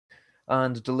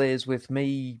and delays with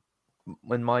me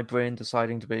and my brain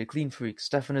deciding to be a clean freak.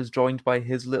 Stefan is joined by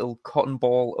his little cotton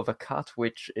ball of a cat,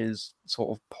 which is sort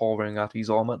of pawing at his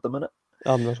arm at the minute.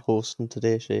 I'm not hosting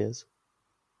today, she is.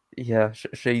 Yeah,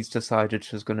 she's decided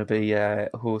she's going to be a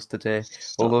host today.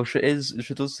 Stop. Although she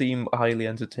does seem highly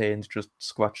entertained, just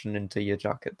scratching into your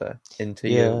jacket there, into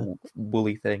Yeah. your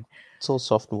woolly thing. It's all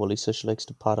soft and woolly, so she likes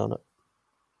to pat on it.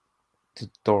 It's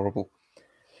adorable.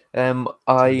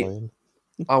 Annoying.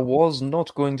 I was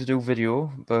not going to do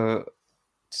video, but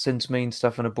since me and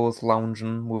Stefan are both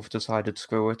lounging, we've decided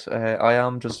screw it. I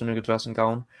am just in a dressing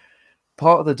gown.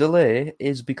 Part of the delay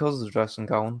is because of the dressing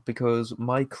gown, because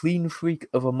my clean freak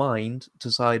of a mind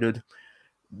decided,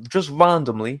 just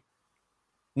randomly,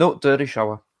 no, dirty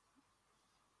shower.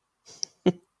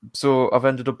 So I've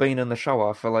ended up being in the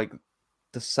shower for like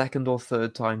the second or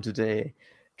third time today,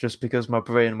 just because my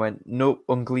brain went, no,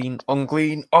 unclean,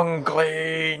 unclean,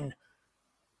 unclean.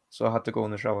 So I had to go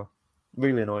in the shower.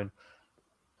 Really annoying.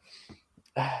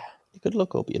 You could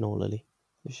look up, Lily,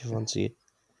 if you fancy it.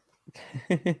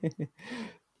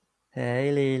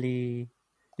 Hey, Lily.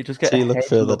 You just get So a you look head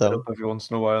further look down. up every once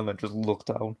in a while and then just look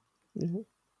down.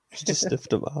 Just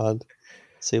sniffed at my hand.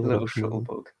 See what Little I'm shuttle doing.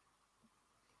 bug.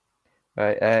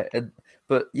 Right,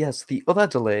 but yes, the other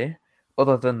delay,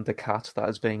 other than the cat that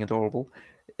is being adorable,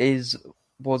 was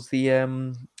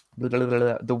the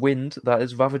wind that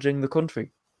is ravaging the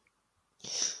country.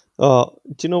 Oh,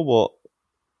 do you know what?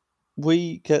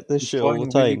 We get this shit all the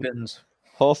Destroying wheelie time. bins.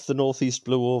 Half the northeast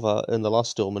blew over in the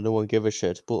last storm and no one gave a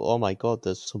shit. But oh my god,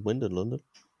 there's some wind in London.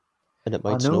 And it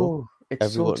I might snow. know,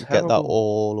 it's so Everyone get that terrible.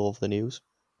 all over the news.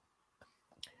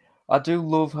 I do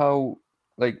love how,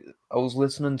 like, I was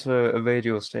listening to a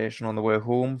radio station on the way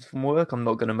home from work. I'm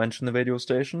not going to mention the radio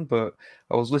station, but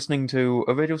I was listening to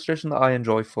a radio station that I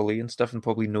enjoy fully, and Stefan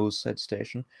probably knows said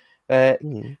station. That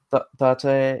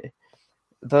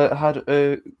had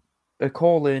a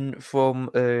call in from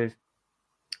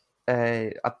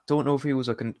I don't know if he was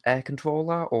an air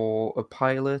controller or a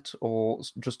pilot or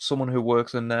just someone who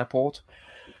works in an airport,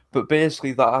 but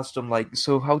basically that asked him like,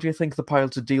 so how do you think the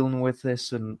pilots are dealing with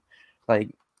this, and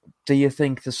like, do you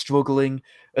think they're struggling?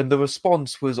 And the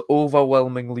response was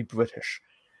overwhelmingly British,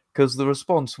 because the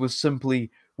response was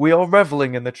simply, we are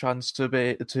reveling in the chance to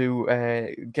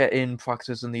get in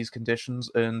practice in these conditions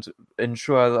and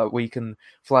ensure that we can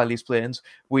fly these planes.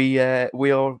 We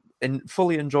are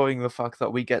fully enjoying the fact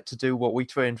that we get to do what we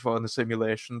trained for in the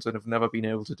simulations and have never been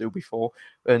able to do before.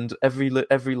 And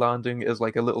every landing is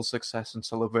like a little success and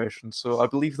celebration. So I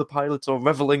believe the pilots are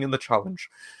reveling in the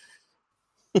challenge.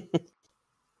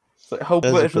 So how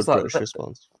There's British a is good that? British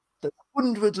response. There's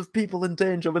hundreds of people in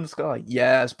danger in the sky.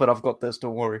 Yes, but I've got this,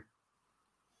 don't worry.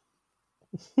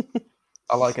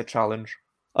 I like a challenge.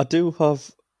 I do have...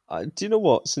 do you know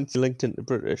what? Since you linked into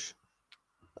British,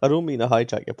 I don't mean to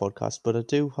hijack your podcast, but I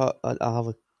do have... I have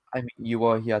a... I mean, you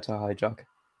are here to hijack.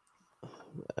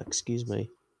 Excuse me.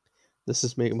 This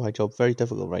is making my job very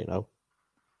difficult right now.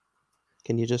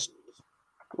 Can you just...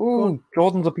 Ooh,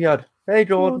 Jordan's appeared. Hey,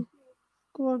 Jordan.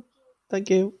 Go on. Thank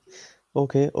you.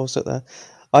 Okay, I'll sit there.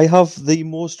 I have the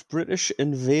most British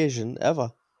invasion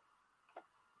ever.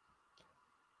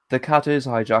 The cat is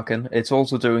hijacking. It's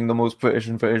also doing the most British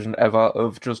invasion ever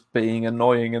of just being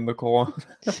annoying in the core.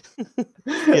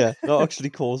 Yeah, not actually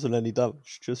causing any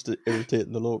damage, just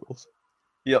irritating the locals.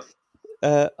 Yep.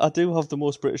 I do have the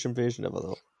most British invasion ever,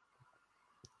 though.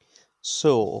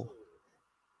 So,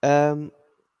 right,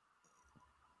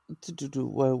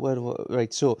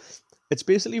 so it's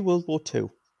basically World War II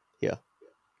here.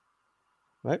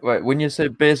 Right? When you say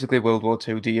basically World War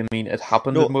II, do you mean it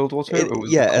happened in World War II? It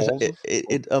was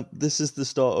the cause? This is the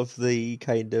start of the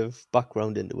kind of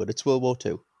background into it. It's World War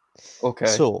II. Okay.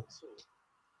 So,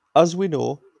 as we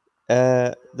know,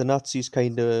 the Nazis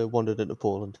kind of wandered into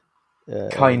Poland.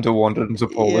 Kind of wandered into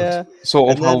Poland. Yeah.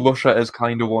 Sort of how Russia is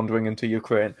kind of wandering into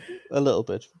Ukraine. A little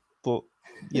bit, but,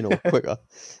 quicker.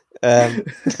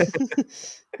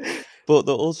 But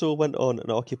they also went on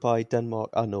and occupied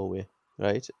Denmark and Norway,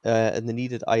 right? And they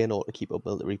needed iron ore to keep up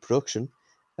military production,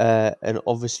 and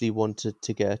obviously wanted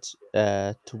to get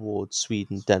towards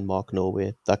Sweden, Denmark,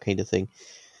 Norway, that kind of thing.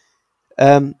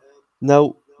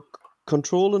 Now,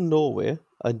 controlling Norway,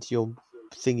 and your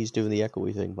thingy's doing the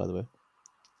echoey thing, by the way.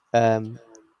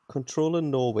 Controlling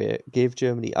Norway gave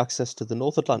Germany access to the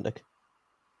North Atlantic,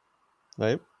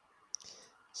 right?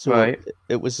 So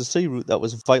it was a sea route that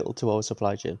was vital to our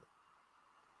supply chain.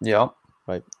 Yeah.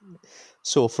 Right.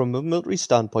 So from a military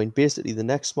standpoint, basically the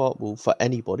next smart move for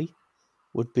anybody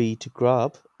would be to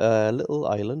grab a little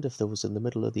island, if there was in the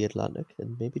middle of the Atlantic,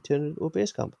 and maybe turn it into a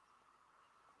base camp.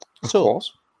 Of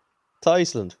course. To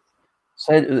Iceland.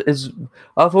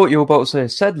 I thought you were about to say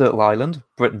said little island,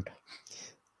 Britain.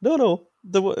 No.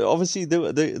 Obviously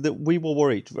we were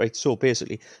worried, right? So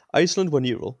basically, Iceland were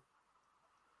neutral.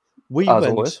 We As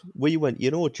went, always. we went.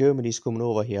 You know, Germany's coming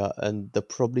over here, and they're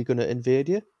probably going to invade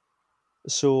you.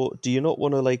 So, do you not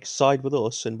want to like side with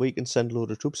us, and we can send a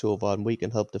load of troops over, and we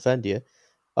can help defend you,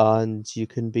 and you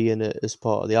can be in it as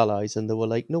part of the Allies? And they were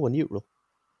like, no, we're neutral,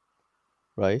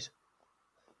 right?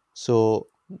 So,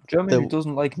 Germany the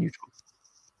doesn't like neutral.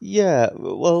 yeah,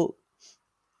 well,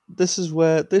 this is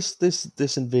where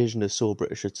this invasion is so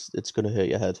British, it's going to hurt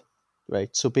your head,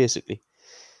 right? So basically,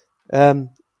 um,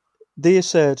 they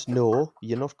said, no,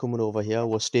 you're not coming over here.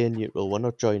 We're staying neutral. We're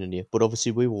not joining you. But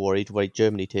obviously, we were worried. Right,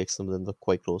 Germany takes them, then they're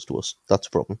quite close to us. That's a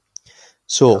problem.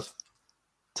 So, Yes.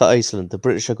 to Iceland, the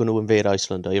British are going to invade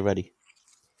Iceland. Are you ready?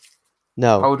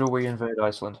 Now, How do we invade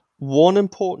Iceland? one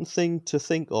important thing to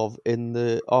think of in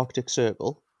the Arctic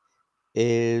Circle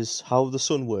is how the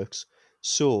sun works.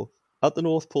 So, at the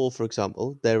North Pole, for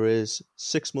example, there is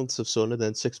 6 months of sun and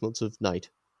then 6 months of night.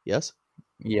 Yes?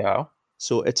 Yeah.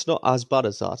 So, it's not as bad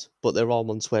as that, but there are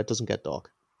months where it doesn't get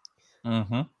dark.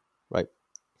 Mm-hmm. Right.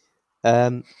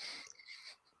 Um,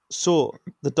 So,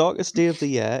 the darkest day of the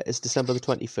year is December the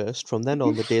 21st. From then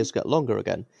on, the days get longer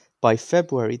again. By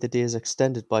February, the day is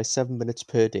extended by 7 minutes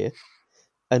per day.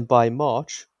 And by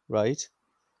March, right,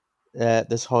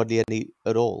 there's hardly any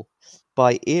at all.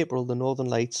 By April, the northern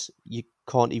lights you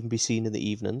can't even be seen in the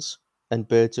evenings, and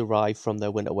birds arrive from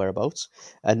their winter whereabouts.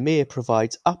 And May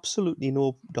provides absolutely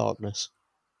no darkness.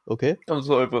 Okay? I'm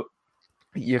sorry, but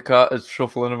your cat is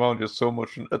shuffling around you so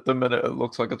much, and at the minute it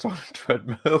looks like it's on a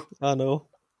treadmill. I know.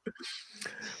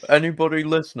 Anybody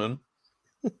listening,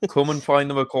 come and find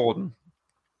the recording.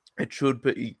 It should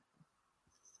be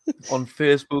on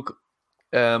Facebook,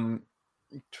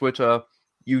 Twitter,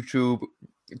 YouTube,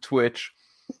 Twitch.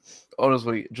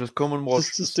 Honestly, just come and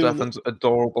watch Just doing it. Stefan's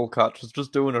adorable cat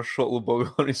just doing a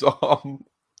shuttlebug on his arm.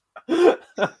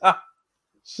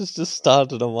 Just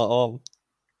started on my arm.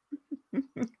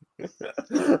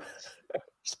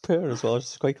 She's purring as well.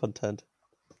 She's quite content.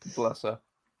 Bless her.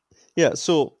 Yeah,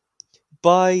 so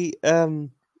by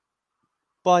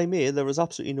May there is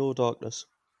absolutely no darkness,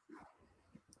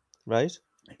 right?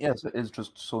 Yes, it is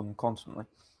just sun constantly.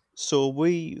 So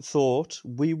we thought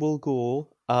we will go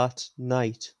at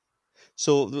night.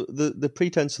 So the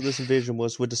pretense of this invasion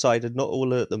was we decided not to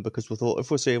alert them because we thought if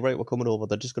we say right we're coming over,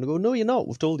 they're just going to go no you're not.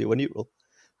 We've told you we're neutral.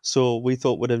 So we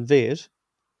thought we'd invade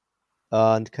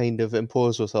and kind of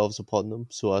impose ourselves upon them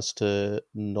so as to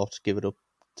not give it up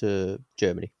to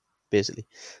Germany, basically.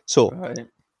 So Right.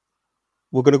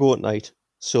 we're going to go at night.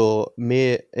 So in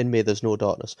May there's no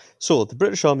darkness. So the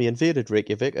British Army invaded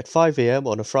Reykjavik at 5 a.m.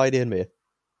 on a Friday in May.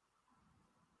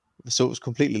 So it was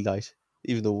completely light,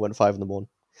 even though we went 5 in the morning.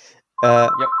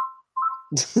 Yep.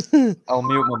 I'll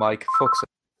mute my mic. Fuck's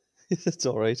it. It's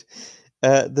all right.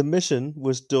 The mission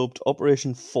was dubbed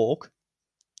Operation Fork.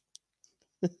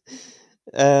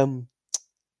 And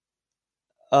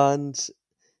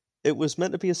it was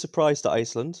meant to be a surprise to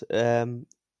Iceland.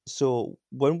 So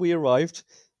when we arrived,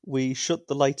 we shut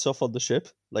the lights off on the ship.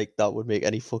 Like that would make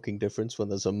any fucking difference when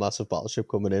there's a massive battleship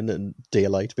coming in and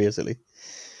daylight, basically.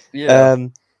 Yeah.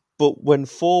 But when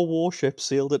 4 warships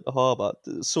sailed into harbour,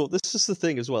 so this is the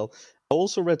thing as well. I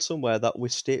also read somewhere that we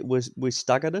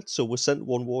staggered it, so we sent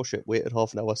 1 warship, waited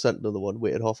half an hour, sent another one,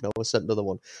 waited half an hour, sent another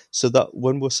one. So that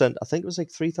when we sent, I think it was like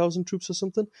 3,000 troops or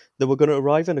something, they were going to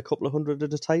arrive in a couple of hundred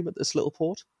at a time at this little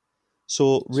port.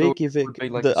 So So it Reykjavik, would be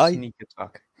like a sneak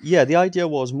attack. the idea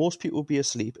was most people would be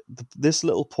asleep. This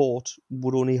little port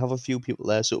would only have a few people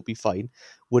there, so it would be fine.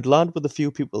 Would land with a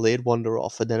few people, they'd wander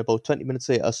off, and then about 20 minutes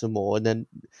later, some more. And then,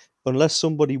 unless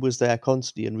somebody was there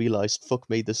constantly and realised, fuck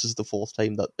me, this is the 4th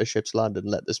time that a ship's landed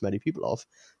and let this many people off,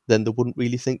 then they wouldn't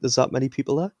really think there's that many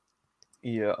people there.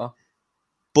 Yeah.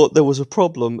 But there was a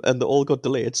problem, and they all got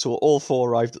delayed, so all 4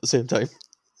 arrived at the same time.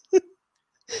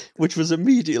 Which was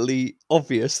immediately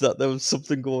obvious that there was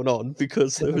something going on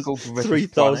because there was Typical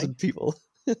British 3,000 planning. people.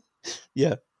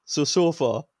 Yeah. So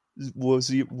far, we're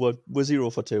 0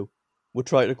 for 2. We're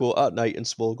trying to go at night in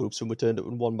small groups and we turned up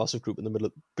in one massive group in the middle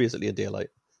of basically in daylight.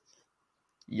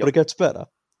 But Yep. it gets better.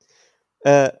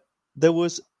 There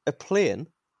was a plane,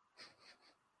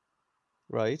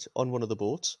 right, on one of the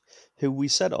boats, who we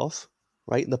set off,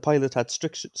 right, and the pilot had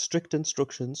strict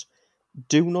instructions,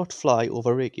 do not fly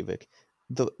over Reykjavik.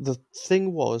 The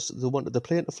thing was, they wanted the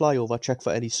plane to fly over, check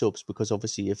for any subs, because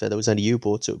obviously if there was any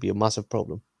U-boats, it would be a massive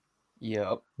problem.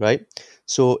 Yep. Right?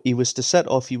 So he was to set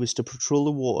off, he was to patrol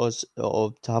the waters,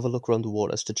 or to have a look around the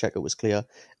waters to check it was clear,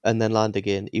 and then land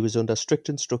again. He was under strict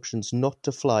instructions not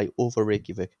to fly over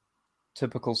Reykjavik.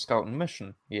 Typical scouting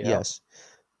mission. Yeah. Yes.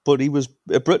 But he was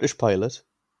a British pilot.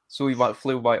 So he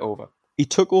flew right over. He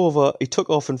took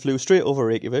off and flew straight over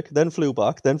Reykjavik, then flew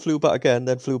back again,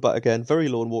 then flew back again, very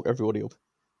low, and woke everybody up.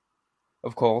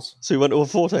 Of course. So he went over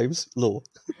 4 times, low.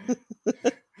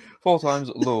 4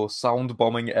 times low, sound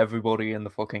bombing everybody in the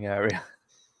fucking area.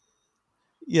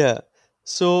 Yeah.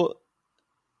 So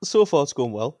far it's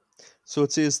going well. So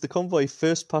it says the convoy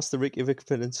first passed the Reykjavik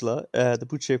Peninsula, the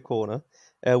boot-shaped corner,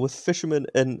 with fishermen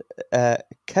in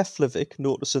Keflavik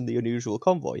noticing the unusual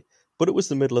convoy. But it was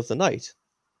the middle of the night.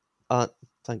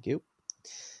 Thank you.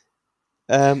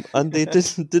 And they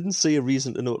didn't see a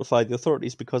reason to notify the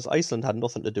authorities because Iceland had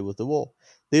nothing to do with the war.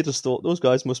 They just thought those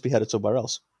guys must be headed somewhere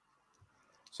else.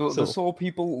 So they saw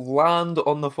people land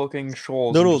on the fucking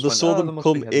shores. No, they saw them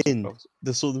come in.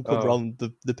 They saw them come Oh. round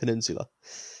the peninsula.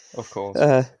 Of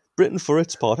course. Britain, for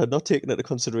its part, had not taken into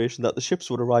consideration that the ships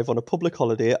would arrive on a public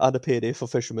holiday and a payday for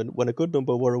fishermen when a good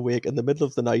number were awake in the middle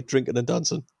of the night drinking and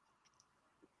dancing.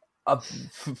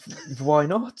 Why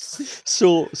not?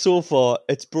 So far,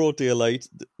 it's broad daylight,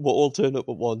 we're all turned up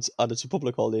at once, and it's a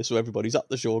public holiday, so everybody's at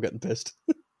the shore getting pissed.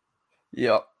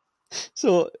 Yeah.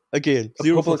 So, again, A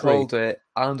 0 for public 3. holiday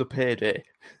and a payday.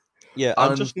 Yeah,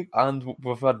 and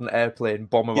we've had an airplane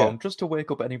bomb around Yeah. just to wake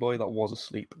up anybody that was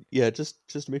asleep. Yeah, just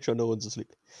make sure no one's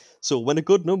asleep. So when a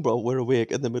good number were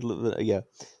awake in the middle of the... Yeah.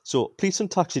 So police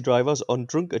and taxi drivers on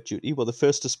drunkard duty were the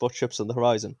first to spot ships on the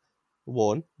horizon.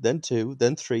 1, then 2,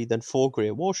 then 3, then 4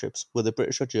 grey warships, whether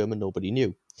British or German nobody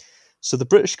knew. So the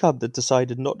British cabinet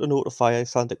decided not to notify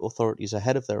Icelandic authorities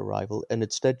ahead of their arrival and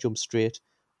instead jumped straight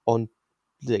on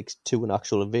to an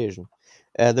actual invasion.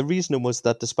 The reasoning was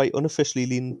that despite unofficially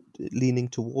leaning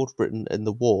toward Britain in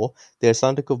the war, the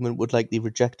Icelandic government would likely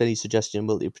reject any suggestion of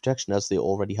military protection as they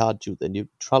already had due to their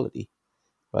neutrality.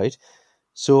 Right?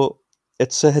 So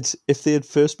it said if they had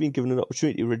first been given an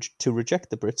opportunity to reject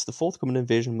the Brits, the forthcoming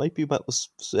invasion might be met with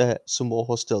some more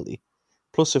hostility.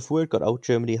 Plus, if word got out,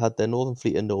 Germany had their northern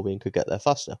fleet in Norway and could get there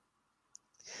faster.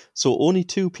 So only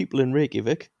 2 people in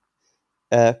Reykjavik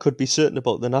could be certain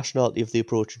about the nationality of the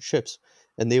approaching ships,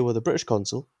 and they were the British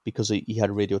consul, because he had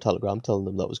a radio telegram telling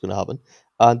them that was going to happen,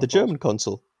 and the German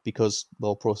consul, because,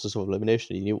 well, process of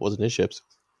elimination, he knew it wasn't his ships.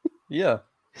 Yeah.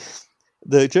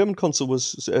 The German consul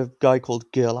was a guy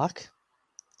called Gerlach.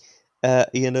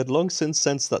 Ian had long since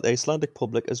sensed that the Icelandic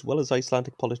public, as well as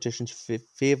Icelandic politicians,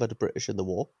 favoured the British in the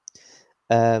war.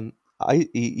 He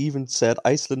even said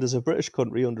Iceland is a British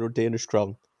country under a Danish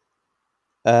crown.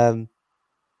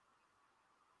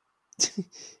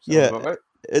 Yeah, Right.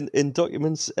 in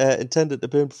documents intended to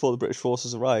burn before the British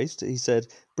forces arrived, he said,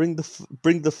 "Bring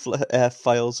the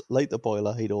files, light the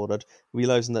boiler." He'd ordered,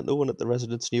 realizing that no one at the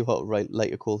residence knew how to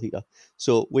light a coal heater.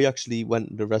 So we actually went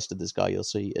and arrested this guy. You'll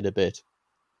see in a bit,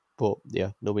 but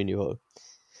yeah, nobody knew how to.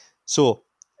 So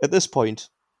at this point,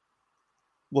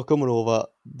 we're coming over.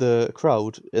 The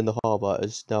crowd in the harbour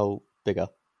is now bigger.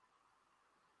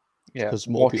 Yeah, 'Cause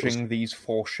more people- watching these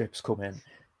 4 ships come in.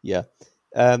 Yeah.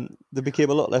 They became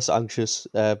a lot less anxious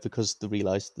because they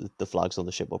realised that the flags on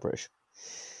the ship were British.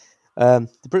 The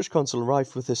British consul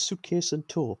arrived with his suitcase in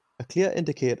tow, a clear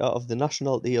indicator of the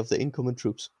nationality of the incoming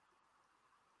troops.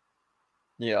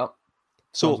 Yeah.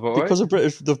 So, Sounds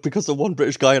about because the one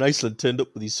British guy in Iceland turned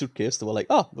up with his suitcase, they were like,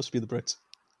 must be the Brits.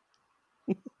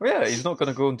 Well, yeah, he's not going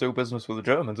to go and do business with the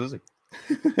Germans, is he?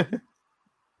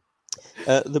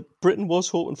 The Britain was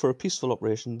hoping for a peaceful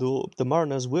operation, though the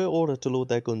mariners were ordered to load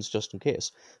their guns just in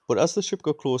case. But as the ship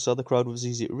got closer, the crowd was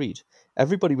easy to read.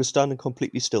 Everybody was standing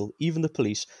completely still, even the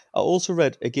police. I also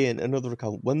read, again, another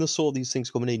account, when they saw these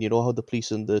things coming in, you know how the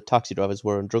police and the taxi drivers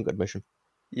were on drunkard mission?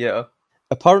 Yeah.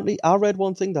 Apparently, I read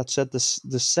one thing that said they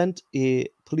sent a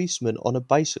policeman on a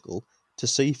bicycle to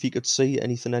see if he could see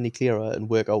anything any clearer and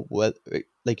work out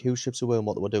whose ships were and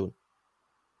what they were doing.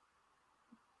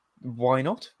 Why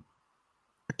not?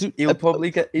 Dude, He'll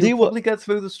probably get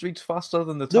through the streets faster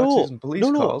than the taxis and police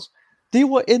cars. They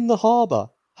were in the harbour.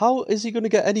 How is he going to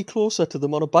get any closer to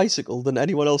them on a bicycle than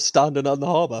anyone else standing on the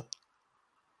harbour?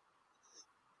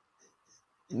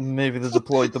 Maybe they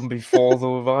deployed them before they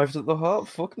arrived at the heart.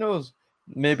 Fuck knows.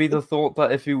 Maybe they thought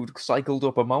that if he cycled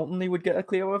up a mountain, he would get a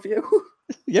clearer view.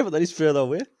 Yeah, but then he's further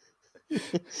away.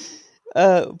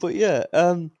 But yeah,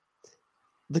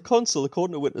 the consul,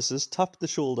 according to witnesses, tapped the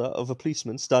shoulder of a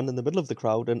policeman standing in the middle of the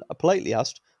crowd and politely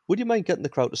asked, "Would you mind getting the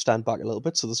crowd to stand back a little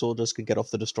bit so the soldiers can get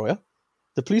off the destroyer?"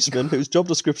 The policeman, whose job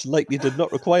description likely did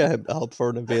not require him to help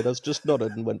foreign invaders, just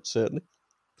nodded and went, "Certainly."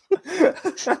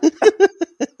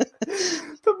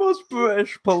 The most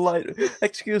British, polite.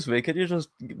 Excuse me, can you just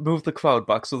move the crowd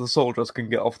back so the soldiers can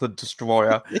get off the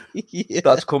destroyer Yeah.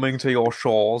 that's coming to your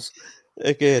shores?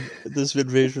 Again, this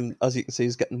invasion, as you can see,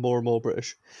 is getting more and more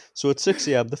British. So at 6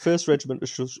 a.m., the first regiment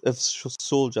of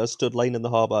soldiers stood lying in the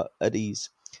harbour at ease.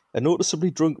 A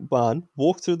noticeably drunk man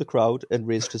walked through the crowd and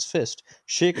raised his fist,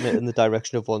 shaking it in the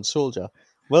direction of one soldier.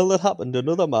 While that happened,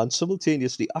 another man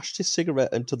simultaneously ashed his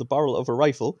cigarette into the barrel of a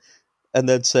rifle and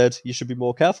then said, "You should be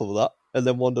more careful with that," and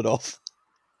then wandered off.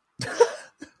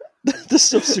 The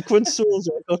subsequent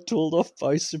soldier got told off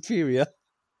by his superior.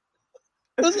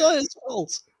 That's not his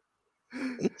fault.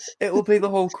 It'll be the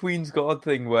whole Queen's Guard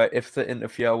thing where if they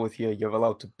interfere with you, you're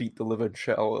allowed to beat the living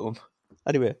shit out of them.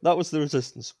 Anyway, that was the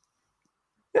resistance.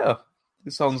 Yeah,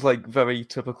 it sounds like very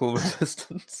typical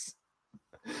resistance.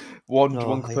 One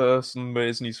drunk person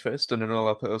raising his fist and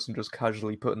another person just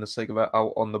casually putting a cigarette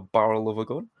out on the barrel of a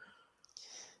gun.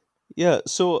 Yeah,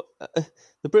 so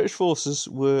the British forces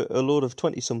were a load of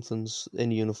 20-somethings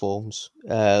in uniforms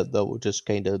that were just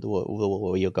kind of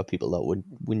the younger people that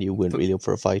when you weren't really up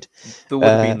for a fight. There would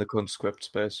have been the conscripts,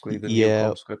 basically, the new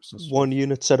conscripts and stuff. One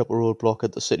unit set up a roadblock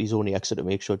at the city's only exit to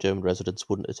make sure German residents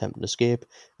wouldn't attempt an escape.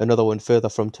 Another one further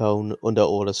from town under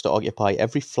orders to occupy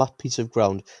every flat piece of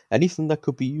ground, anything that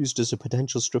could be used as a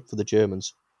potential strip for the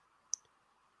Germans.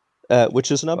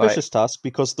 Which is an ambitious task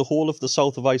because the whole of the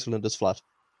south of Iceland is flat.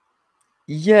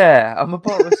 Yeah, I'm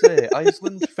about to say,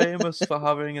 Iceland's famous for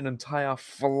having an entire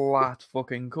flat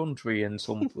fucking country in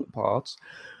some parts.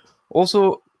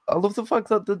 Also, I love the fact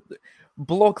that they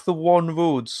block the one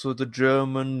road so the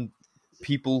German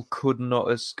people could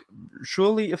not escape.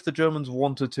 Surely if the Germans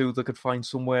wanted to, they could find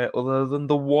somewhere other than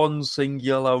the one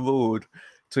singular road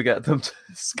to get them to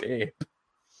escape.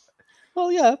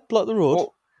 Well, yeah, block the road.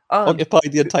 Occupy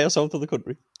the entire south of the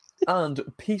country. And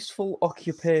peaceful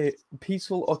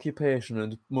occupation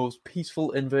and most peaceful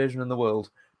invasion in the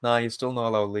world. Nah, you're still not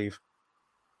allowed to leave.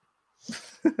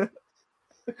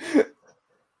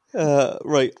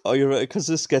 Right, are you ready? Because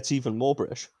this gets even more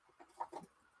British.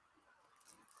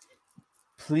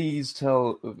 Please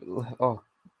tell... Oh,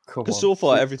 come on. Because so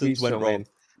far, everything's went wrong.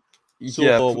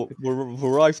 So far, we've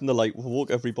arrived in the light, we've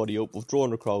woke everybody up, we've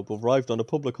drawn a crowd, we've arrived on a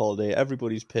public holiday,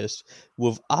 everybody's pissed,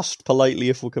 we've asked politely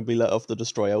if we can be let off the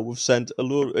destroyer, we've sent a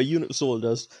unit of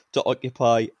soldiers to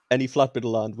occupy any flat bit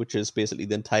of land, which is basically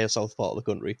the entire south part of the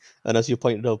country, and as you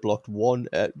pointed out,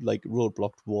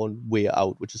 roadblocked one way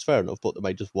out, which is fair enough, but they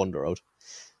might just wander out.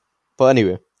 But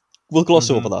anyway, we'll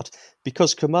gloss over that,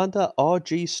 because Commander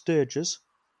R.G. Sturgis,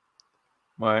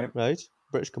 right,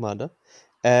 British commander,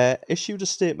 issued a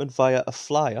statement via a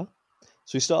flyer.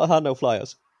 So he started handing out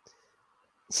flyers.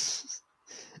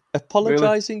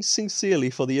 Apologising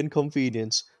sincerely for the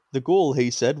inconvenience. The goal,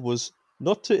 he said, was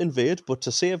not to invade, but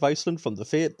to save Iceland from the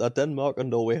fate that Denmark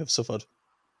and Norway have suffered.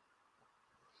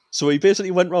 So he basically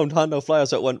went round handing out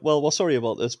flyers that went, well, we're sorry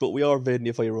about this, but we are invading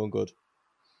you for your own good.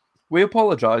 We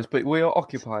apologise, but we are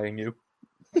occupying you.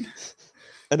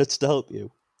 And it's to help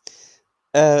you.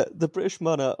 The British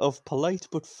manner of polite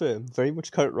but firm very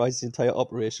much characterised the entire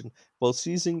operation. While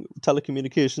seizing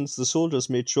telecommunications, the soldiers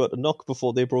made sure to knock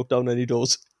before they broke down any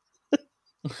doors.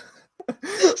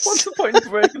 What's the point of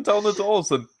breaking down the doors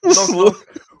and knock,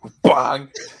 bang?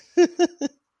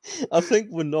 I think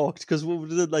we knocked, because we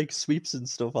did like sweeps and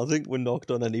stuff. I think we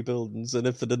knocked on any buildings, and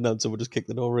if they didn't answer, we just kicked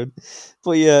the door in.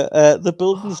 But yeah, the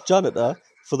building's janitor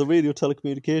for the radio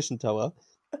telecommunication tower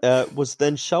was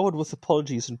then showered with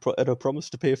apologies and a promise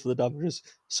to pay for the damages.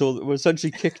 So we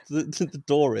essentially kicked the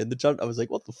door in. The janitor was like,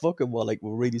 "What the fuck?" And we're like,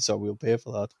 "We're really sorry. We'll pay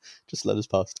for that. Just let us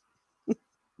past."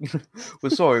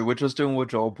 We're sorry. We're just doing our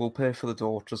job. We'll pay for the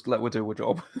door. Just let we do our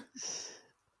job.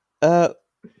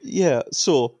 Yeah.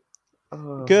 So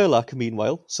Gerlach,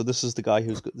 meanwhile, so this is the guy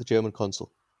who's got the German consul.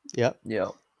 Yeah.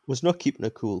 Was not keeping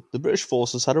it cool. The British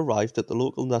forces had arrived at the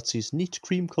local Nazis' neat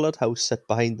cream-coloured house set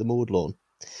behind the mowed lawn.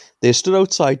 They stood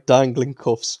outside dangling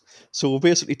cuffs. So we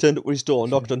basically turned up to his door,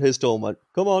 knocked on his door and went,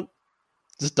 "Come on."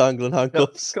 Just dangling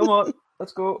handcuffs. Come on,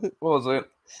 let's go. What was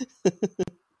it?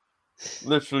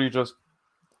 Literally just,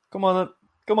 come on then.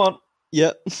 Come on.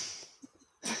 Yeah.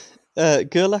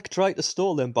 Gerlach tried to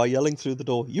stall them by yelling through the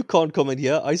door, "You can't come in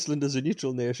here. Iceland is a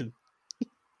neutral nation."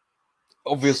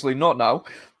 Obviously not now.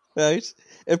 Right.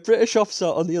 A British officer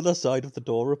on the other side of the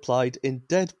door replied in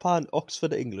deadpan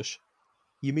Oxford English,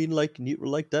 "You mean like neutral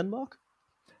like Denmark?"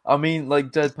 I mean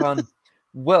like deadpan,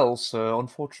 well, sir,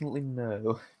 unfortunately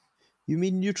no. You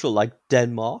mean neutral like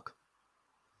Denmark?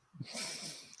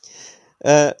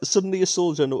 Suddenly, a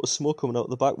soldier noticed smoke coming out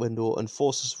the back window and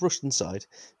forces rushed inside.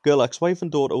 Gerlach's wife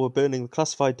and daughter were burning the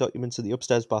classified documents in the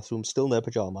upstairs bathroom, still in their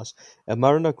pajamas. A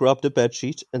mariner grabbed a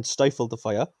bedsheet and stifled the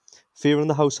fire. Fearing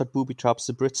the house had booby traps,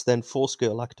 the Brits then forced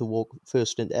Gerlach to walk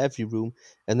first into every room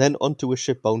and then onto a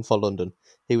ship bound for London.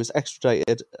 He was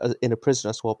extradited in a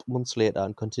prisoner swap months later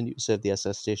and continued to serve the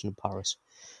SS station in Paris.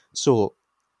 So,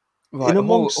 Right, in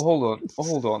amongst. hold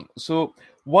on. So,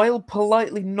 while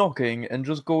politely knocking and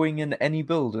just going in any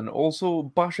building, also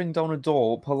bashing down a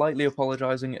door, politely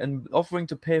apologizing, and offering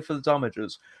to pay for the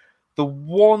damages, the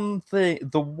one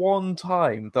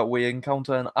time that we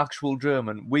encounter an actual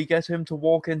German, we get him to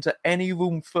walk into any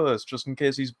room first, just in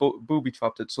case he's booby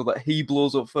trapped it, so that he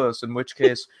blows up first. In which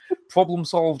case, problem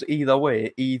solved either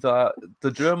way. Either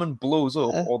the German blows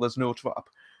up, or there's no trap.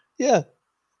 Yeah,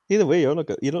 either way, you're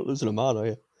not losing a man, are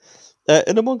you?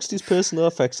 In amongst his personal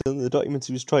effects and the documents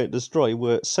he was trying to destroy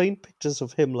were signed pictures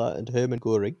of Himmler and Hermann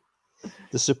Goering,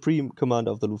 the supreme commander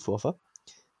of the Luftwaffe.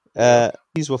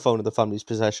 These were found in the family's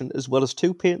possession, as well as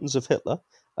 2 paintings of Hitler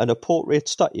and a portrait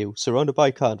statue surrounded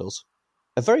by candles.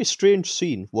 A very strange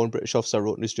scene, one British officer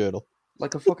wrote in his journal.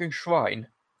 Like a fucking shrine.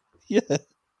 Yeah.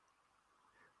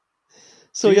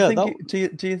 So do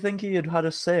you think he had had a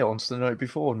séance the night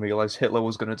before and realised Hitler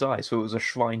was going to die, so it was a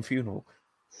shrine funeral?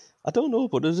 I don't know,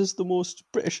 but it is the most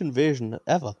British invasion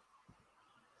ever.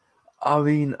 I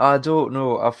mean, I don't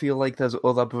know. I feel like there's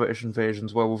other British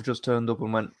invasions where we've just turned up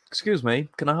and went, "Excuse me,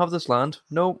 can I have this land?"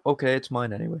 No, okay, it's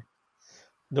mine anyway.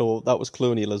 No, that was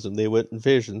colonialism. They weren't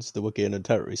invasions, they were gaining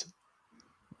territories.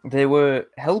 They were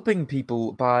helping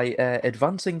people by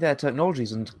advancing their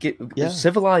technologies and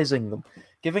civilizing them,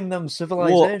 giving them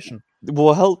civilization. They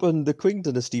were helping the Qing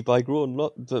dynasty by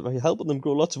helping them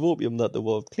grow lots of opium that they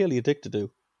were clearly addicted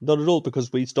to. Not at all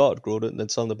because we started growing it and then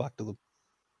selling it back to them.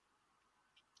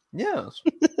 Yes.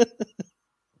 It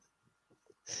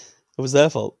was their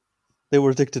fault. They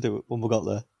were addicted to it when we got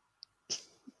there.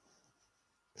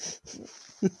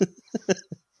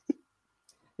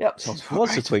 Yep, sounds It was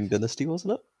right. the Qing dynasty,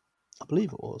 wasn't it? I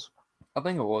believe it was. I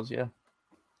think it was, yeah.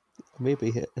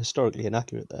 Maybe historically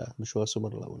inaccurate there. I'm sure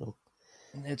someone will let me know.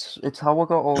 It's how I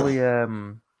got all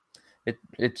the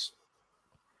it's.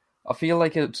 I feel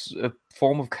like it's a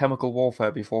form of chemical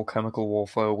warfare before chemical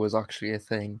warfare was actually a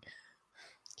thing.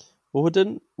 Well,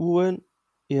 we weren't.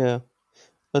 Yeah,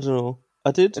 I don't know.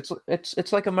 I did.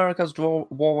 It's like America's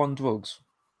war on drugs.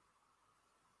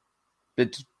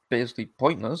 It's basically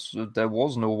pointless. There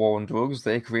was no war on drugs.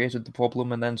 They created the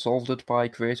problem and then solved it by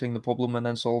creating the problem and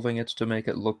then solving it to make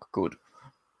it look good.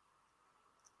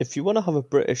 If you want to have a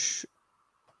British,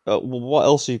 what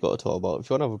else have you got to talk about?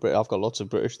 If you want to have a British, I've got lots of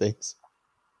British things.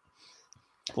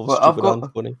 Both Well, stupid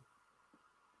and funny.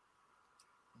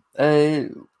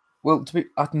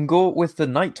 I can go with the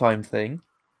nighttime thing,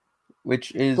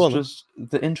 which is just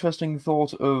the interesting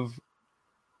thought of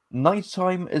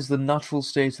nighttime is the natural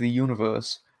state of the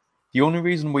universe. The only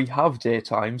reason we have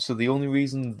daytime, so the only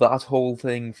reason that whole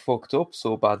thing fucked up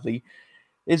so badly,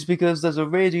 is because there's a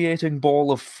radiating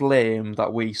ball of flame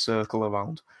that we circle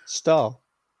around. Star.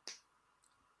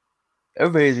 A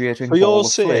radiating ball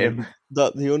of flame.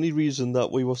 That the only reason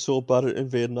that we were so bad at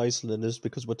invading Iceland is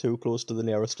because we're too close to the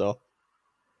nearest star.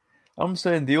 I'm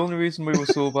saying the only reason we were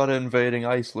so bad at invading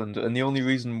Iceland and the only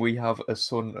reason we have a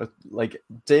sun, like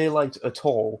daylight at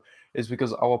all, is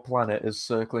because our planet is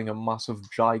circling a massive,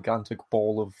 gigantic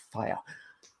ball of fire.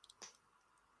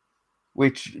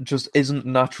 Which just isn't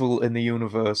natural in the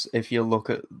universe if you look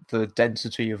at the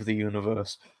density of the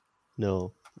universe.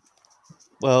 No.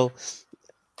 Well,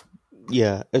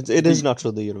 yeah, it is natural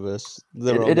in the universe.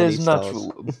 It is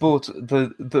natural, but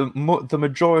the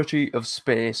majority of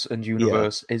space and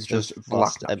universe is just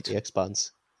vast, empty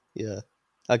expanse. Yeah,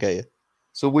 I get you.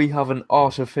 So we have an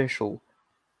artificial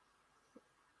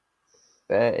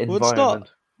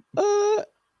environment.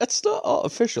 It's not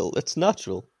artificial. It's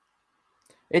natural.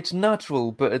 It's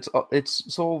natural, but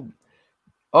it's so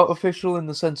artificial in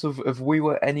the sense of if we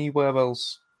were anywhere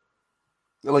else,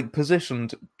 like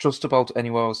positioned just about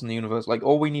anywhere else in the universe, like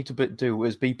all we need to do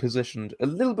is be positioned a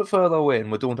little bit further away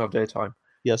and we don't have daytime.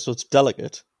 Yeah, so it's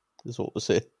delicate, is what we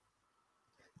say.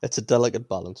 It's a delicate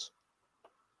balance.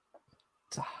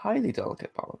 It's a highly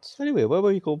delicate balance. Anyway, where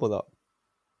were you going with that?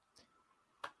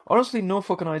 Honestly, no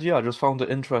fucking idea. I just found it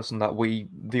interesting that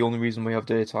the only reason we have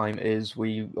daytime is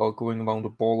we are going around a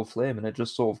ball of flame, and it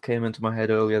just sort of came into my head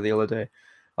earlier the other day.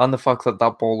 And the fact that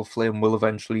that ball of flame will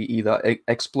eventually either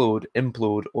explode,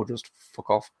 implode, or just fuck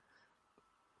off.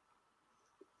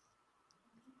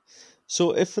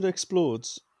 So if it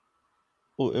explodes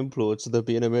or implodes, there'll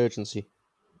be an emergency.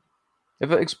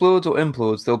 If it explodes or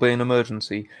implodes, there'll be an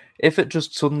emergency. If it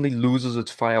just suddenly loses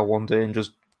its fire one day and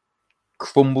just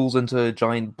crumbles into a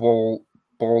giant ball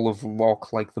of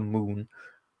rock like the moon,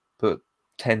 but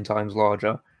 10 times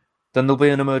larger, then there'll be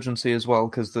an emergency as well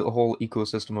because the whole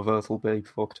ecosystem of Earth will be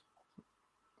fucked.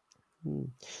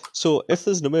 So if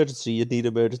there's an emergency, you'd need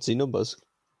emergency numbers.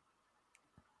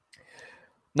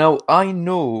 Now, I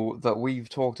know that we've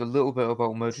talked a little bit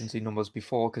about emergency numbers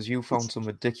before because you found some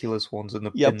ridiculous ones in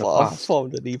the Yeah, in the but I past.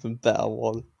 found an even better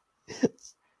one.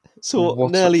 So What's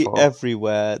it nearly for?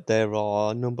 everywhere there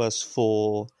are numbers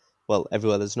for, well,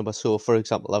 everywhere there's numbers. So for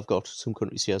example, I've got some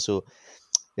countries here. So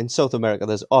in South America,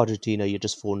 there's Argentina, you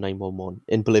just phone 911.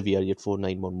 In Bolivia, you'd phone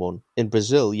 911. In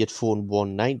Brazil, you'd phone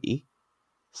 190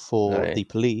 for Right. the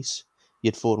police.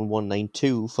 You'd phone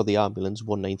 192 for the ambulance,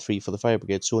 193 for the fire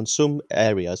brigade. So in some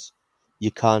areas,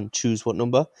 you can choose what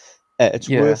number. It's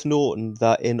Yeah. worth noting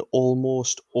that in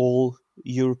almost all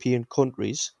European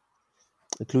countries,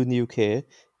 including the UK,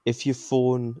 if you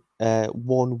phone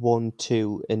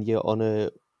 112 and you're on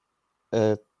a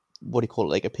what do you call it,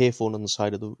 like a payphone on the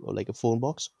side of the, or like a phone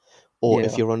box, or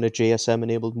if Yeah. you're on a GSM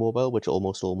enabled mobile, which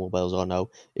almost all mobiles are now,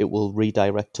 it will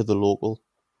redirect to the local.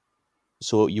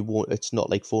 So you won't. It's not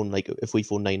like phone, like if we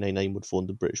phone 999 would phone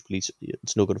the British police.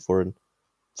 It's no good for in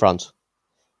France.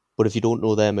 But if you don't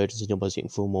know their emergency numbers, you can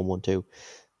phone 112.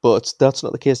 But that's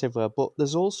not the case everywhere. But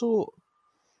there's also,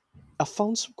 I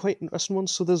found some quite interesting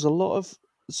ones. So there's a lot of,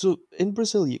 so in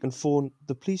Brazil you can phone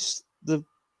the police, the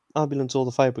ambulance, or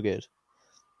the fire brigade.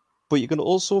 But you can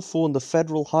also phone the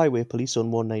Federal Highway Police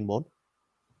on 191,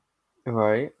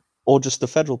 Right. or just the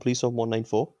Federal Police on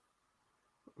 194,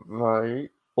 Right.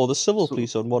 or the Civil So,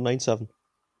 Police on 197,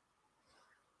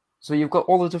 so you've got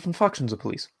all the different factions of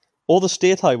police. or the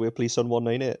State Highway Police on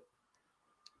 198.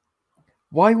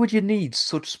 Why would you need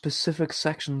such specific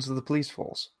sections of the police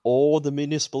force? Or the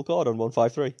Municipal Guard on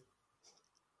 153,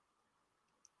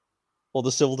 or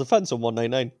the Civil Defence on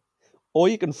 199, or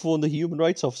you can phone the Human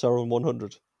Rights Officer on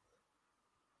 100.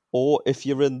 Or if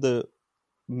you're in the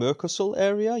Mercosur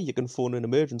area, you can phone an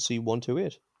emergency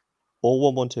 128, or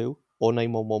 112, or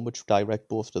 911, which direct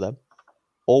both to them,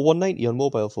 or 190 on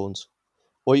mobile phones.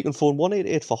 Or you can phone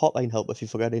 188 for hotline help if you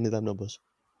forget any of them numbers.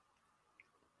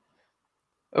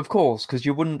 Of course, because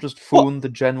you wouldn't just What? phone the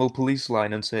general police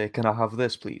line and say, "Can I have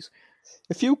this, please?"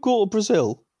 If you go to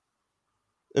Brazil,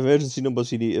 emergency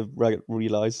numbers you need to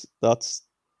realise that's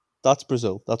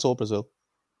Brazil. That's all Brazil.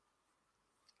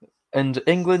 And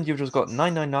England, you've just got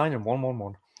 999 and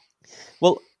 111.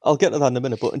 Well, I'll get to that in a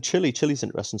minute, but in Chile, Chile's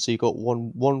interesting. So you got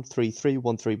 133,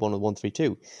 131, and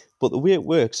 132. But the way it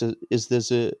works is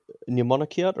there's a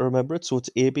mnemonic here to remember it. So it's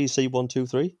ABC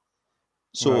 123.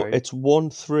 So Right. it's 1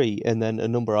 3 and then a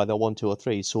number either 1, 2, or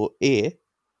 3. So A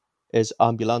is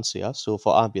ambulancia. So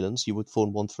for ambulance, you would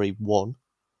phone 131.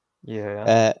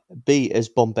 Yeah. B is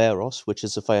bomberos, which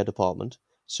is the fire department.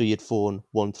 So you'd phone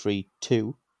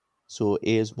 132. So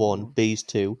A is 1, B is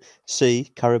 2.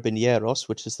 C, carabineros,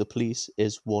 which is the police,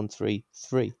 is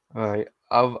 133. Right.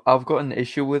 I've got an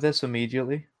issue with this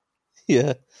immediately.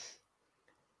 Yeah.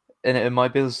 And it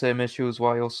might be the same issue as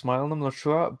why you're smiling, I'm not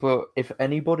sure. But if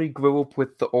anybody grew up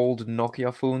with the old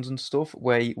Nokia phones and stuff,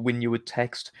 where when you would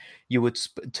text, you would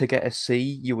to get a C,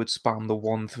 you would spam the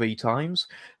 1 3 times.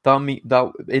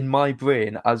 That in my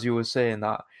brain, as you were saying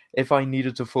that, if I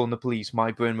needed to phone the police,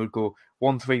 my brain would go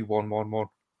 13111.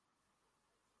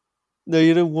 No,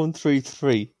 you know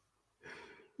 133.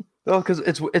 Well, because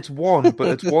it's one, but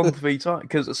it's 1 3 times.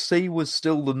 Because C was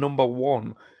still the number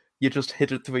one. You just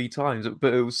hit it 3 times,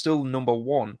 but it was still number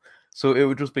one. So it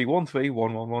would just be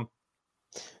 13111.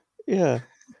 Yeah.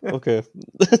 Okay.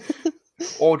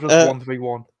 Or just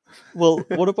 131. Well,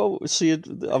 what about, see,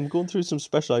 I'm going through some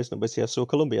specialized numbers here. So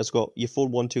Colombia's got your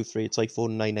phone 123. It's like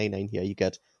phone 999 here. You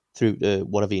get through to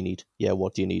whatever you need. Yeah,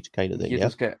 what do you need kind of thing. You Yeah.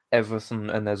 just get everything,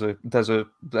 and there's a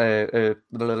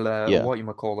Yeah. what you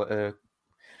might call it. A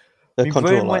My brain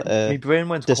controller. went. My brain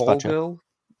went call dispatcher. girl.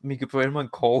 My brain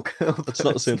went call girl. It's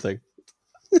not the same thing.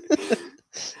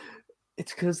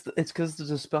 It's because the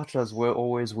dispatchers were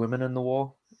always women in the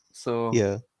war. So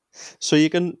Yeah. So you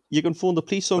can phone the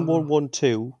police on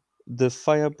 112, the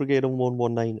fire brigade on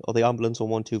 119, or the ambulance on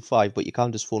 125, but you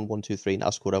can't just phone 123 and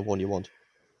ask whatever one you want.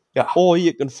 yeah. Or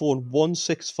you can phone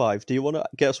 165. Do you want to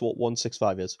guess what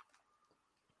 165 is?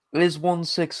 Is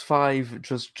 165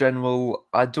 just general?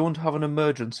 I don't have an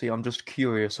emergency. I'm just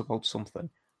curious about something.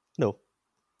 No.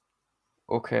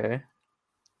 Okay.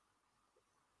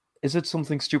 Is it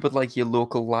something stupid like your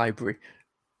local library?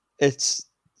 It's,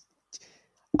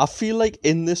 I feel like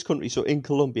in this country, so in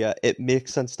Colombia, it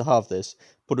makes sense to have this,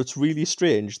 but it's really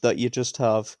strange that you just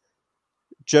have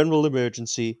general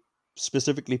emergency,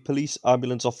 specifically police,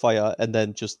 ambulance, or fire, and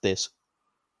then just this.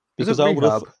 Is it Because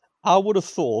rehab? I would have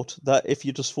thought that if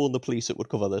you just phone the police, it would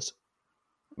cover this.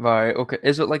 Right, okay.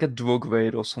 Is it like a drug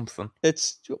raid or something?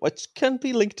 It can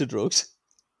be linked to drugs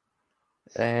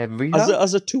Rehab?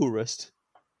 as a tourist.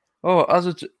 Oh, as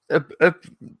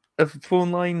a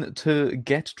phone line to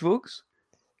get drugs?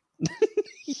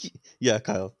 Yeah,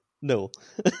 Kyle. No.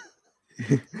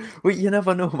 Well, you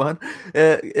never know, man.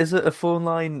 Is it a phone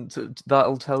line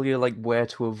that'll tell you like where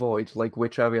to avoid, like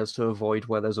which areas to avoid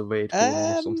where there's a raid going on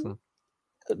or Um, something?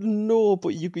 no, but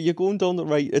you're going down the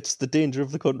right. It's the danger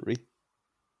of the country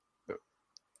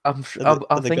I'm sure, and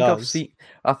I the think gangs.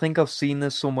 I think I've seen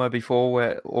this somewhere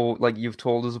before or like you've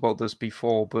told us about this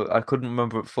before, but I couldn't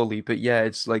remember it fully. But yeah,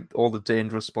 it's like all the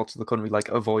dangerous spots of the country, like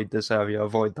avoid this area,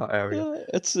 avoid that area.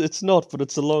 It's not, but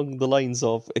it's along the lines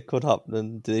of it could happen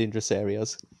in dangerous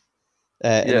areas,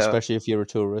 and Yeah, especially if you're a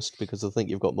tourist because they think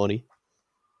you've got money.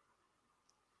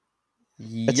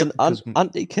 It's yep. an Because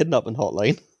anti-kidnapping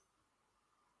hotline.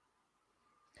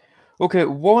 okay,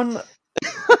 one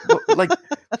like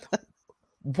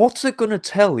what's it gonna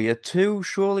tell you? Two,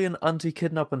 surely an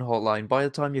anti-kidnapping hotline. By the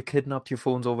time you're kidnapped, your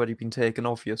phone's already been taken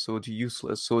off you, so it's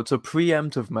useless. So it's a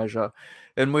preemptive measure.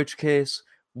 In which case,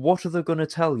 what are they gonna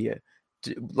tell you?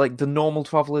 Like the normal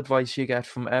travel advice you get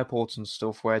from airports and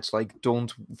stuff, where it's like,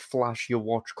 don't flash your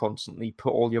watch constantly,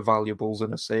 put all your valuables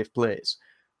in a safe place.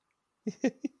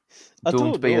 I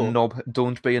don't know.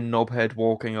 Don't be a knobhead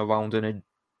walking around in a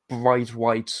bright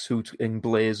white suit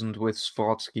emblazoned with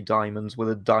Swarovski diamonds with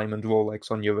a diamond Rolex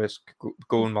on your wrist,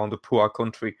 going around a poor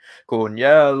country, going,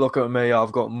 yeah, look at me,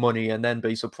 I've got money, and then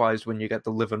be surprised when you get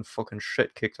the living fucking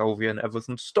shit kicked out of you and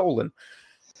everything's stolen.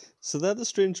 So they're the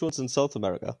strange ones in South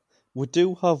America. We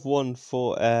do have one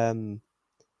for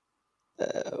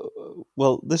uh,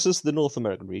 well, this is the North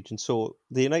American region. So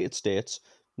the United States,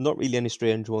 not really any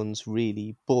strange ones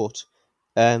really, but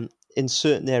in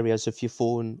certain areas, if you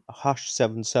phone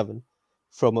 #77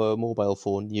 from a mobile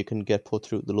phone, you can get put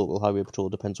through the local highway patrol.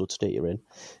 Depends what state you're in.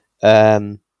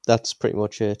 That's pretty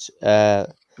much it.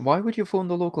 Why would you phone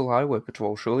the local highway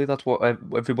patrol? Surely that's what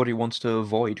everybody wants to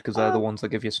avoid because they're the Um, ones that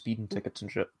give you speeding tickets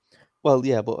and shit. well,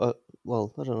 yeah, but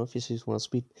well, I don't know if you see one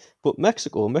speed, but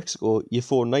Mexico, you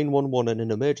phone 911 in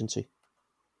an emergency,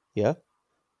 yeah,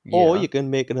 or Yeah. you can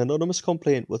make an anonymous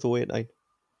complaint with 089.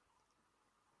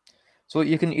 So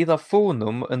you can either phone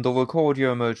them and they'll record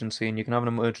your emergency and you can have an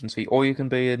emergency, or you can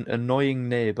be an annoying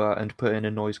neighbor and put in a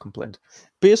noise complaint.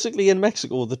 Basically, in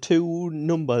Mexico, the two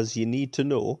numbers you need to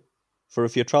know for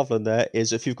if you're traveling there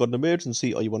is if you've got an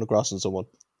emergency or you want to grass on someone.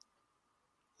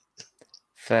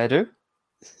 Fair do?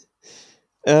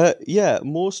 Yeah,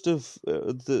 most of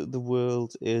the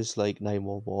world is like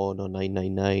 911 or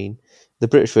 999. The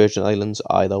British Virgin Islands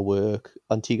either work.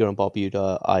 Antigua and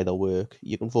Barbuda either work.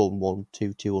 You can phone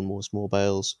 122 on most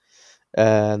mobiles.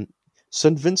 Um,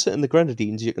 St. Vincent and the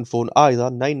Grenadines, you can phone either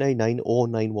 999 or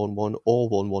 911 or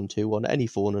 112 on any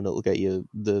phone and it'll get you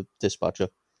the dispatcher.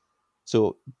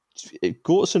 So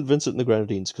go to St. Vincent and the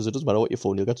Grenadines because it doesn't matter what your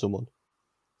phone, you'll get someone.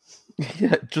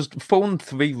 Yeah, just phone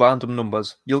three random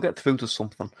numbers. You'll get through to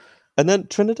something. And then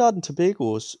Trinidad and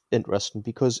Tobago's interesting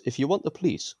because if you want the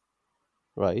police,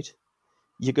 right,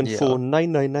 you can Yeah. phone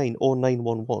 999 or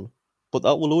 911, but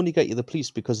that will only get you the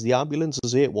police because the ambulance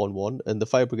is 811 and the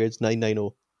fire brigade's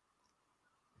 990.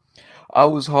 I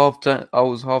was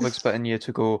half expecting you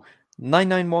to go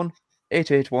 991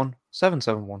 881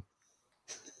 771.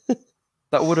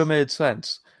 That would have made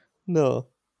sense. No.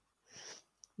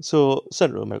 So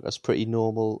Central America's pretty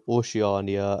normal.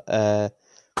 Oceania,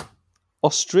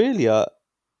 Australia.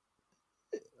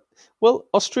 Well,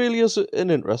 Australia's an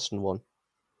interesting one.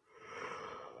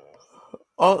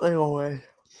 Aren't they always?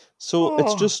 So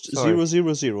it's Oh, just sorry.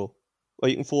 000, or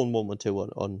you can phone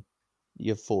 112 on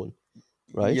your phone,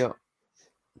 right? Yeah,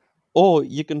 Or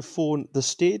you can phone the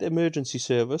state emergency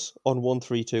service on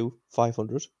 132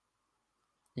 500,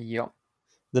 yeah,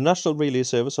 the national relay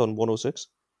service on 106,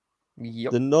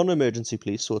 yep, the non-emergency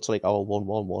police, so it's like our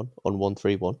 111 on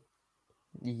 131,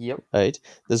 yep, right?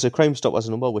 There's a Crime Stoppers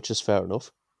number, which is fair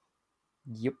enough,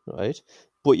 yep. right?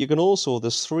 But you can also,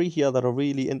 there's three here that are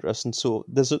really interesting. So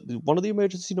one of the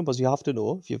emergency numbers you have to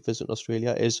know if you visit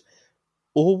Australia is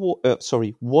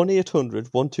 1-800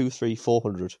 123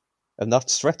 400, and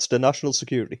that's threats to national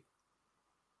security.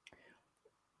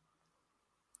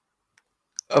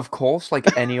 Of course, like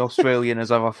any Australian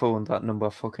has ever phoned that number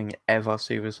fucking ever,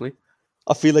 seriously.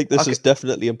 I feel like this Okay, is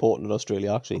definitely important in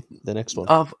Australia, actually, the next one.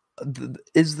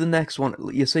 is the next one.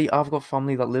 You see, I've got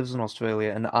family that lives in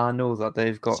Australia, and I know that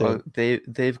Same.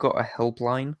 they've got a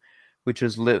helpline, which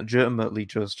is legitimately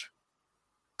just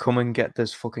come and get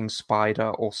this fucking spider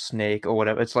or snake or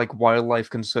whatever. It's like wildlife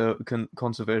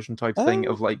conservation type thing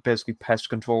of like basically pest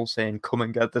control saying, come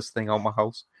and get this thing out my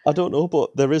house. I don't know,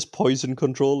 but there is poison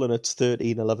control and it's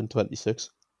 13/11/26.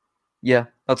 Yeah,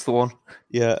 that's the one.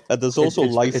 Yeah, and there's also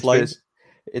Lifeline.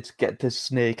 It's get this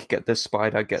snake, get this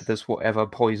spider, get this whatever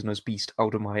poisonous beast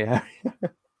out of my area.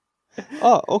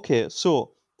 Okay,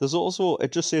 so there's also,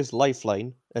 it just says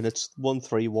Lifeline, and it's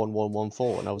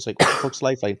 131114, and I was like, what the fuck's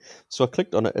Lifeline? So I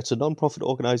clicked on it. It's a non-profit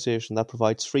organisation that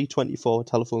provides free 24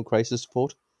 telephone crisis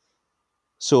support.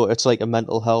 So it's like a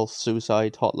mental health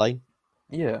suicide hotline,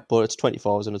 Yeah. but it's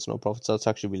 24 hours and it's non-profit, so that's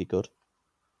actually really good.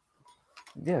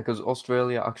 Yeah, because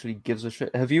Australia actually gives a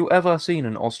shit. Have you ever seen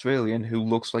an Australian who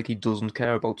looks like he doesn't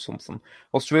care about something?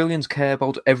 Australians care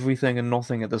about everything and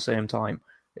nothing at the same time.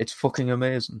 It's fucking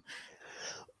amazing.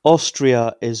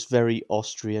 Austria is very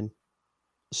Austrian.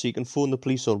 So you can phone the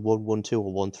police on 112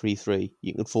 or 133.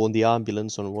 You can phone the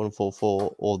ambulance on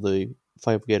 144 or the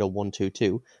fire brigade on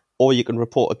 122. Or you can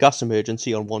report a gas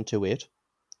emergency on 128.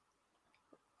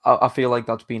 I feel like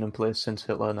that's been in place since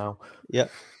Hitler now. Yeah.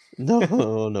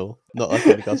 No, no. Not that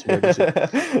kind of gas emergency.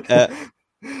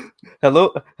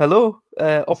 Hello,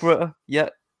 operator. Yeah,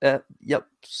 yep.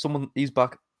 Someone, he's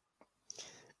back.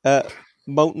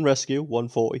 Mountain Rescue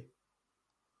 140.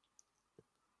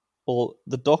 Or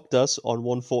the doctors on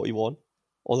 141.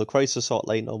 Or the crisis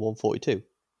hotline on 142.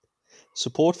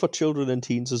 Support for children and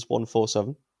teens is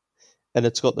 147. And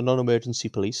it's got the non-emergency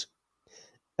police.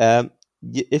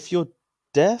 If you're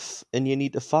deaf and you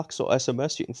need to fax or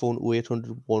SMS, you can phone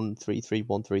 0800 133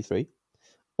 133.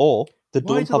 Or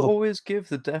Why do they always give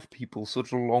the deaf people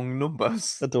such long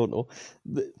numbers? I don't know.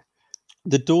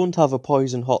 They don't have a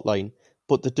poison hotline,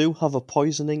 but they do have a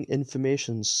poisoning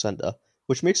information centre,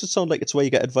 which makes it sound like it's where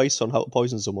you get advice on how to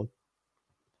poison someone.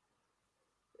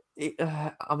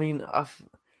 I mean,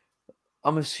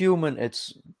 I'm assuming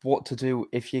it's what to do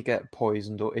if you get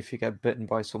poisoned or if you get bitten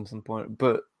by something.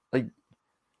 But like,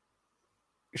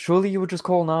 surely you would just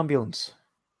call an ambulance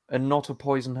and not a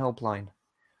poison helpline.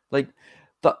 Like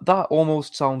that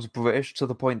almost sounds British to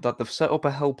the point that they've set up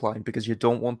a helpline because you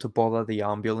don't want to bother the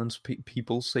ambulance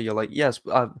people. So you're like, yes,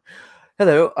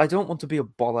 hello, I don't want to be a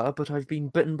bother, but I've been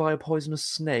bitten by a poisonous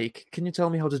snake. Can you tell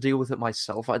me how to deal with it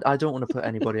myself? I don't want to put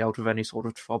anybody out of any sort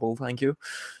of trouble, thank you.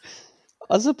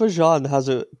 Azerbaijan has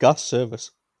a gas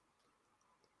service.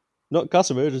 Not gas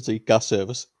emergency, gas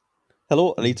service.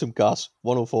 Hello, I need some gas.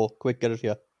 104, quick, get it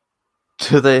here.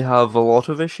 Do they have a lot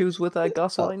of issues with their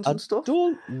gas lines and stuff? I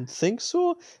don't think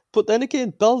so. But then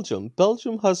again, Belgium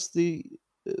has the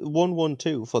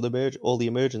 112 for all the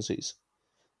emergencies.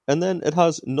 And then it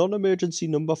has non-emergency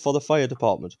number for the fire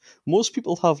department. Most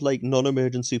people have like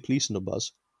non-emergency police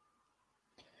numbers.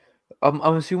 I'm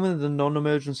assuming the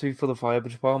non-emergency for the fire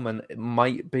department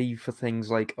might be for things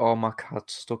like, oh, my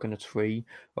cat's stuck in a tree,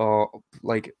 or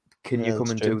like, can you come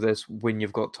and do this when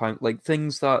you've got time? Like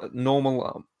things that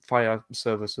normal fire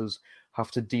services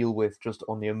have to deal with just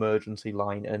on the emergency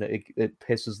line, and it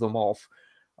pisses them off.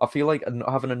 I feel like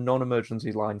having a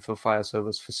non-emergency line for fire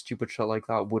service for stupid shit like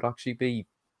that would actually be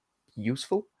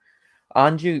useful.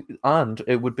 And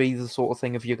it would be the sort of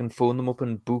thing if you can phone them up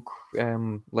and book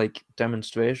like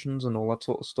demonstrations and all that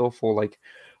sort of stuff, or like,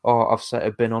 oh, I've set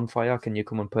a bin on fire, can you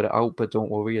come and put it out? But don't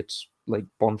worry, it's like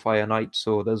bonfire night,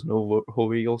 so there's no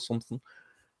hurry or something.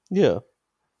 Yeah.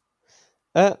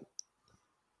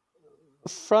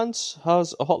 France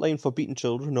has a hotline for beaten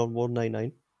children on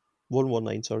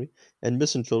 119, sorry, and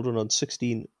missing children on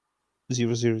 16000. Did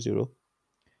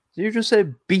you just say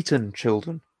beaten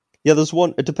children? Yeah, there's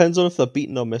one. It depends on if they're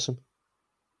beaten or missing.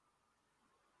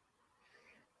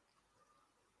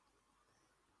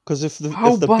 Because if they're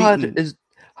beaten...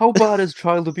 How bad is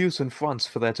child abuse in France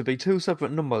for there to be two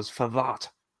separate numbers for that?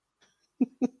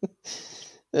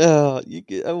 I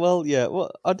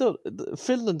don't.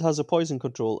 Finland has a poison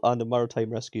control and a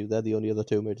maritime rescue. They're the only other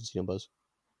two emergency numbers.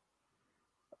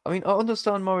 I mean, I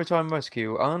understand maritime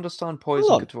rescue. I understand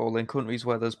poison control in countries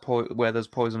where there's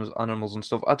poisonous animals and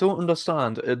stuff. I don't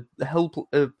understand a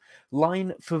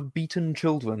line for beaten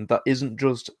children that isn't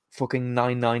just fucking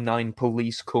 999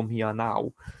 police come here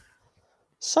now.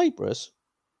 Cyprus,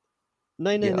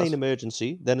 999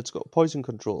 emergency. Then it's got poison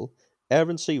control, air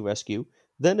and sea rescue.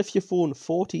 Then if you phone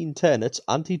 1410, it's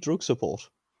anti-drug support.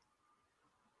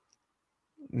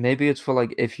 Maybe it's for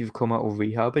like if you've come out of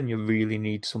rehab and you really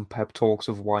need some pep talks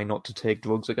of why not to take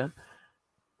drugs again.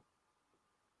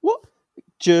 What?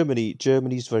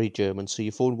 Germany's very German, so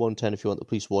you phone 110 if you want the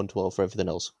police, 112 for everything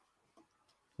else.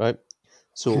 Right?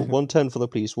 So 110 for the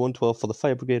police, 112 for the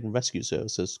fire brigade and rescue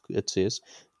services, it says.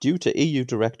 Due to EU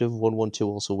Directive,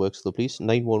 112 also works for the police.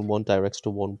 911 directs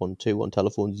to 112 on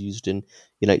telephones used in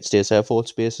United States Air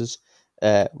Force bases.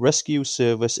 Rescue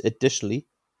service additionally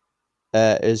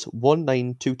is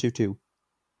 19222.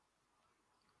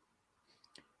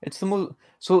 It's the most.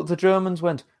 So the Germans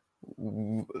went,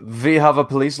 we have a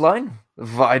police line.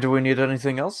 Why do we need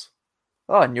anything else?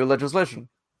 Ah, new legislation.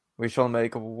 We shall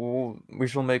make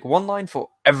one line for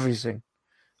everything.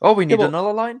 Oh, we need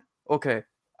another line? Okay.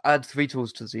 Add 3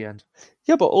 tools to the end.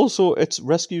 Yeah, but also it's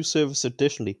rescue service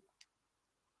additionally.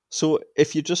 So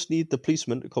if you just need the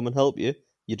policeman to come and help you,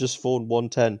 you just phone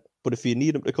 110. But if you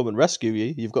need him to come and rescue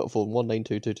you, you've got to phone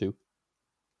 19222.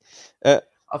 I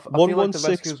feel like the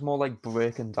rescue is more like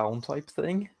breaking down type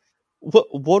thing.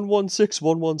 116,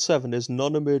 117 is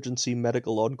non-emergency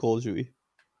medical on-call duty.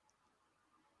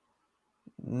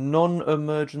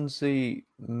 Non-emergency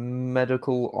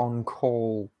medical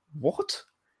on-call. What?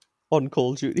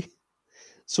 On-call duty.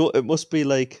 So it must be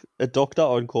like a doctor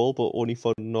on call, but only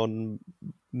for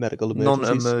non-medical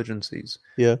emergencies. Non-emergencies.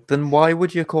 Yeah. Then why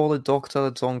would you call a doctor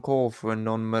that's on call for a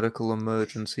non-medical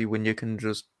emergency when you can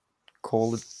just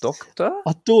call a doctor?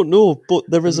 I don't know, but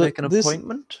there is make an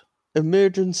appointment.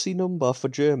 Emergency number for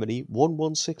Germany,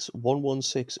 116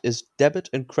 116, is debit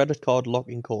and credit card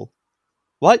locking call.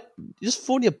 Why? You just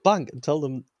phone your bank and tell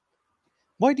them.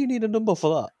 Why do you need a number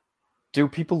for that? Do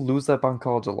people lose their bank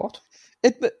cards a lot?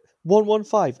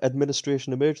 115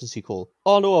 administration emergency call.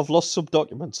 Oh no, I've lost some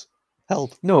documents.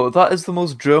 Help. No, that is the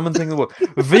most German thing in the world.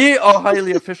 We are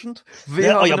highly efficient. We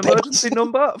have an emergency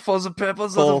number for the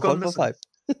papers that have gone missing.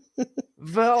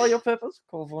 Where are your papers?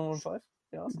 Call 115.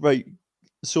 Yeah. Right.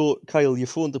 So, Kyle, you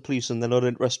phoned the police and they're not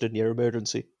interested in your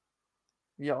emergency.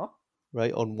 Yeah.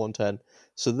 Right, on 110.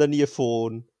 So then you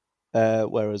phone,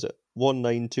 where is it?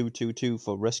 19222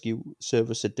 for rescue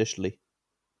service additionally.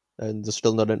 And they're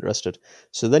still not interested.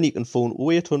 So then you can phone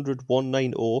 0800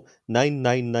 190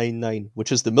 9999,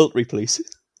 which is the military police.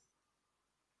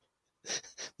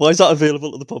 Why is that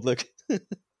available to the public?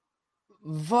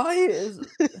 Why is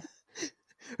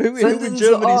who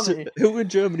in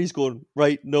Germany's going,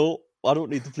 right, no, I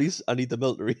don't need the police, I need the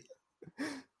military.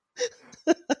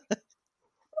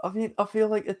 I mean, I feel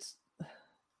like it's...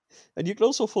 And you can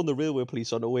also phone the railway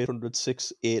police on 0800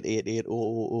 688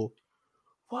 8000.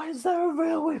 Why is there a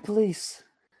railway police?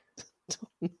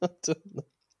 I don't know.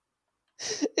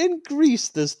 In Greece,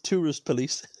 there's tourist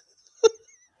police.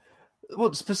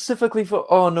 What, specifically for...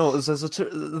 Oh no, there's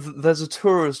a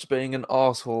tourist being an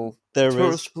arsehole.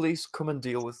 Tourist police, come and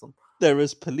deal with them. There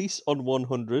is police on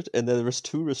 100 and there is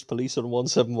tourist police on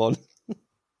 171.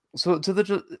 So do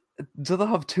they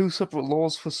have 2 separate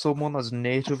laws for someone as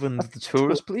native and the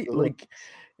tourist police? Like,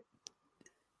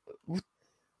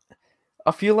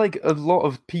 I feel like a lot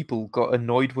of people got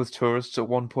annoyed with tourists at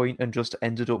one point and just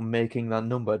ended up making that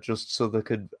number just so they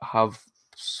could have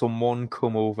someone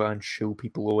come over and shoo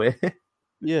people away.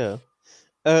 Yeah.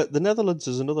 The Netherlands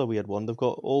is another weird one. They've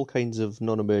got all kinds of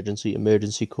non-emergency,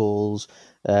 emergency calls,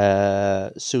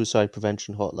 suicide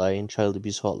prevention hotline, child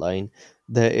abuse hotline.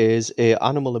 There is a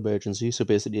animal emergency, so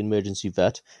basically an emergency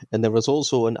vet, and there is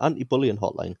also an anti-bullying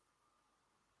hotline.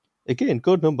 Again,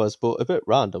 good numbers, but a bit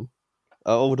random.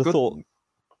 I would have thought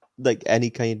like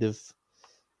any kind of,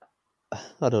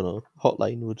 I don't know,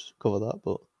 hotline would cover that,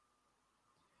 but...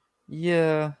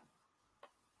 Yeah.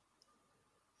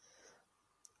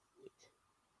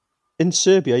 In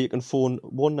Serbia, you can phone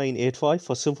 1985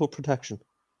 for civil protection.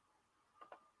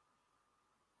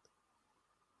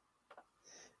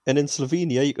 And in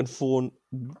Slovenia, you can phone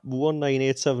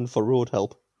 1987 for road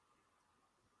help.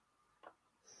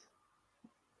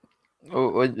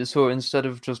 Oh, so instead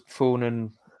of just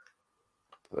phoning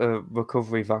a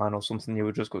recovery van or something, you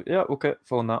would just go, yeah, okay,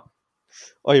 phone that.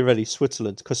 Are you ready?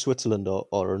 Switzerland, because Switzerland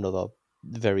are another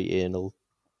very anal,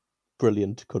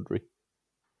 brilliant country.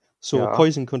 So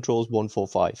poison control is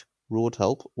 145, road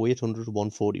help 800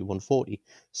 140 140,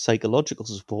 psychological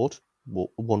support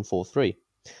 143,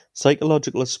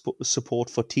 psychological support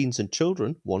for teens and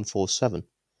children 147,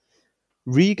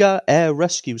 Riga Air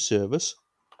Rescue Service,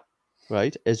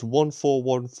 right, is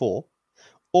 1414,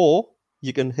 or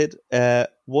you can hit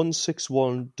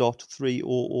 161.300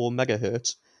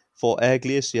 megahertz for Air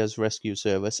Glaciers Rescue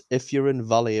Service if you're in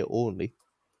Valais only.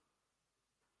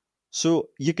 So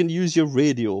you can use your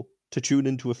radio to tune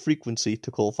into a frequency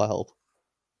to call for help.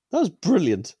 That's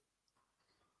brilliant.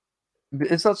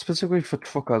 Is that specifically for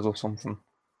truckers or something?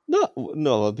 No,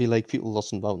 it'd be like people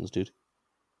lost in mountains, dude.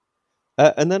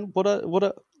 And then what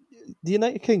the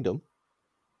United Kingdom?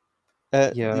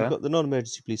 You've got the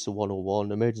non-emergency police of 101,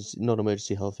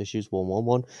 non-emergency health issues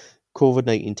 111,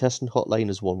 COVID-19 testing hotline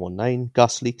is 119.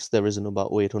 Gas leaks, there is a number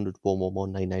 0800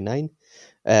 111 999.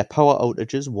 Power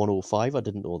outages, 105. I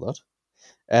didn't know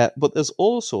that. But there's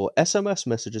also SMS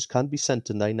messages can be sent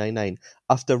to 999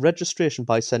 after registration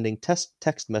by sending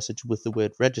text message with the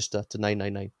word register to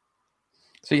 999.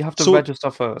 So you have to So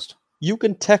register first. you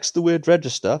can text the word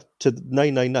register to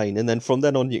 999, and then from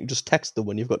then on you can just text them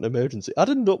when you've got an emergency. I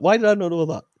didn't know. Why did I not know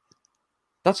that?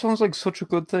 That sounds like such a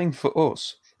good thing for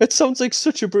us. It sounds like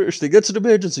such a British thing. It's an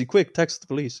emergency. Quick, text the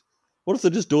police. What if they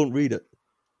just don't read it?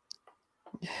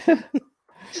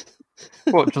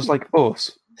 What, just like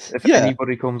us? If Yeah.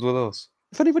 anybody comes with us?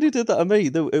 If anybody did that to me,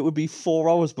 it would be 4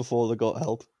 hours before they got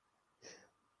help.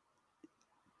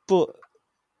 But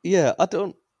yeah, I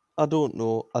don't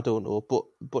know.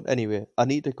 But anyway, I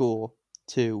need to go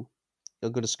to.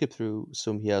 I'm going to skip through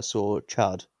some here. So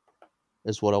Chad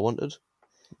is what I wanted.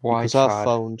 Why Because I Chad?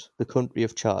 found the country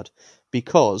of Chad.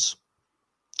 Because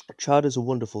Chad is a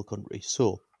wonderful country.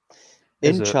 So,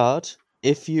 Is in it? Chad,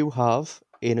 if you have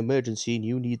an emergency and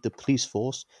you need the police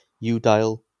force, you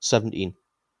dial 17.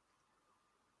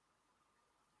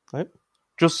 Right?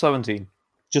 Just 17.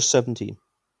 Just 17.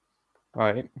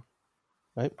 Right.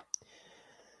 Right?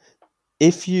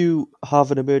 If you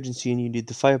have an emergency and you need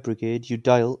the fire brigade, you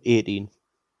dial 18.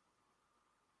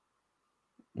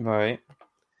 Right.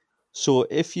 So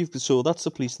that's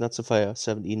the police and that's the fire,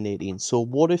 17 and 18. So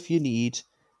what if you need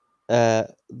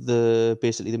basically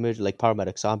the emergency, like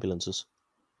paramedics, ambulances?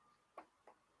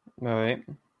 Right.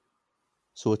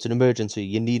 So it's an emergency,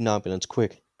 you need an ambulance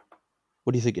quick.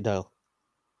 What do you think you dial?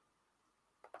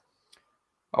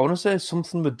 I want to say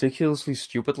something ridiculously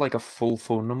stupid like a full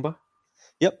phone number.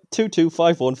 Yep,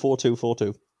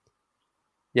 22514242.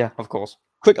 Yeah, of course.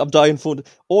 Quick, I'm dying phone.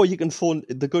 Or you can phone.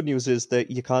 The good news is that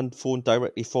you can phone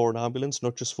directly for an ambulance,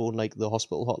 not just phone like the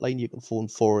hospital hotline. You can phone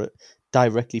for it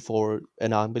directly for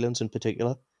an ambulance in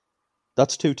particular.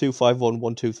 That's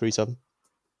 22511237.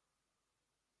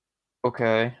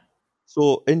 Okay.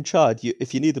 So in Chad,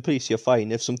 if you need the police, you're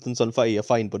fine. If something's on fire, you're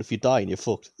fine. But if you die, you're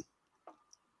fucked.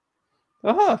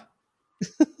 Aha!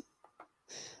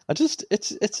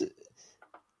 It's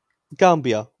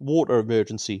Gambia water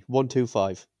emergency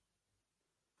 125.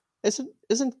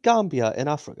 Isn't Gambia in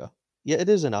Africa? Yeah, it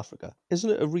is in Africa.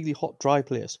 Isn't it a really hot, dry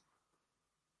place?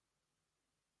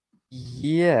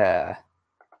 Yeah.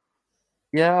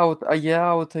 Yeah,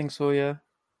 I would think so, yeah.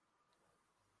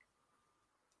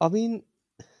 I mean,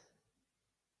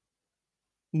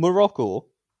 Morocco,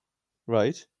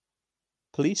 right?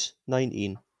 Police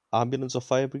 19, ambulance or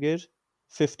fire brigade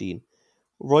 15,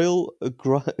 Royal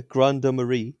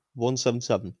Gendarmerie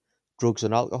 177, drugs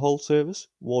and alcohol service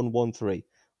 113,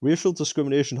 racial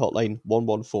discrimination hotline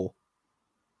 114.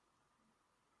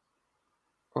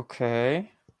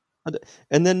 Okay.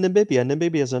 And then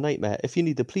Namibia's a nightmare. If you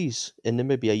need the police in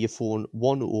Namibia, you phone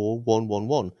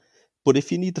 10111. But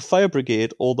if you need the fire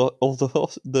brigade or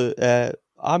the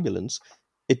ambulance,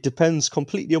 it depends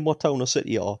completely on what town or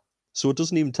city you are. So it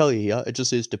doesn't even tell you here. It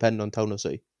just says depending on town or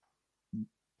city.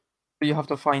 But you have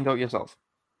to find out yourself.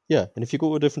 Yeah, and if you go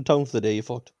to a different town for the day, you're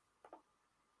fucked.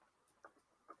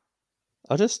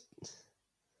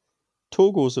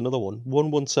 Togo's another one.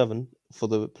 117 for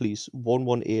the police,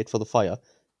 118 for the fire,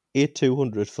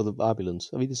 8200 for the ambulance.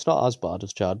 I mean, it's not as bad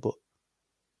as Chad, but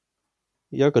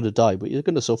you're going to die, but you're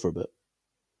going to suffer a bit.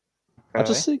 I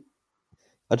just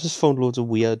found loads of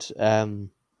weird,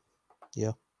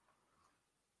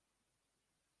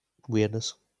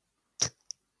 weirdness.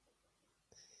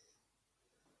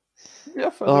 Yeah,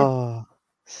 further.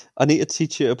 I need to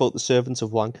teach you about the servants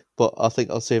of Wank, but I think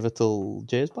I'll save it till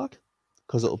Jay's back,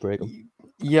 because it'll break him.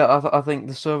 Yeah, I think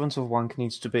the Servants of Wank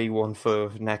needs to be one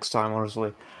for next time,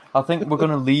 honestly. I think we're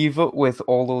going to leave it with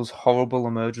all those horrible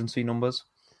emergency numbers.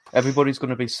 Everybody's going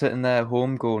to be sitting there at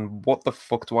home going, what the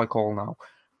fuck do I call now?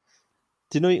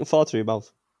 Do you know you can fart through your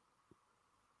mouth?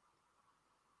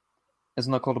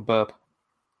 Isn't that called a burp?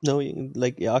 No, you can,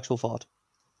 like, your actual fart.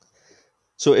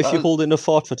 So if you hold in a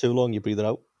fart for too long, you breathe it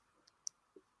out.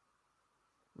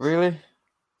 Really?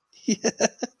 Yeah.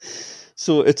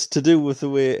 So it's to do with the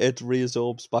way it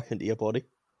reabsorbs back into your body.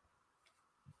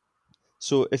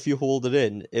 So if you hold it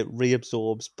in, it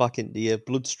reabsorbs back into your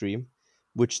bloodstream,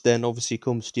 which then obviously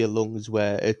comes to your lungs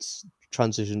where it's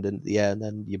transitioned into the air and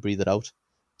then you breathe it out.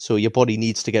 So your body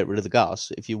needs to get rid of the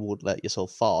gas if you won't let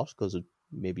yourself fart because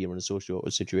maybe you're in a social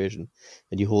situation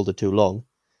and you hold it too long.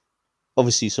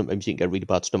 Obviously, sometimes you can get really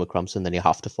bad stomach cramps and then you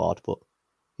have to fart, but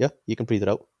yeah, you can breathe it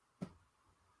out.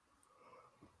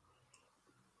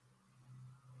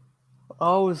 I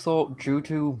always thought due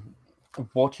to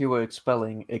what you were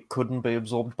expelling, it couldn't be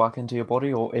absorbed back into your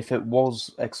body, or if it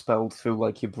was expelled through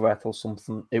like your breath or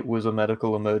something, it was a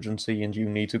medical emergency and you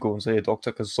need to go and see a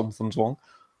doctor because something's wrong.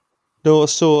 No,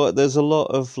 so there's a lot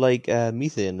of like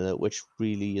methane in it, which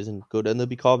really isn't good, and there'll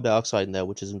be carbon dioxide in there,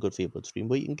 which isn't good for your bloodstream,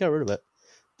 but you can get rid of it.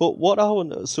 But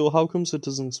how comes it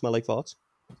doesn't smell like farts?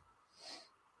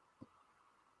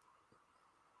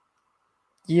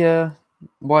 Yeah,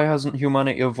 why hasn't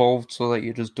humanity evolved so that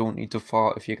you just don't need to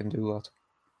fart if you can do that?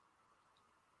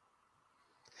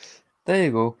 There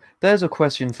you go. There's a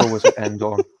question for us to end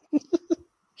on.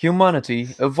 Humanity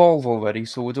evolved already,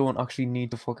 so we don't actually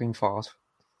need to fucking fart.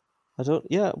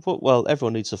 Well,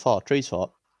 everyone needs to fart. Trees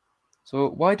fart. So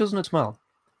why doesn't it smell?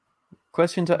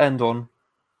 Question to end on.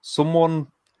 Someone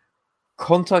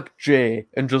contact Jay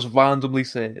and just randomly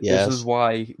say, this is Yes.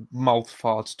 why mouth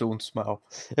farts don't smell.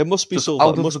 It must be Just sulfur.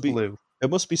 out of the blue. It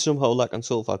must be somehow lacking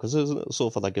sulfur, because isn't it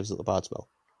sulfur that gives it the bad smell?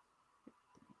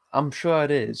 I'm sure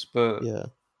it is, but Yeah.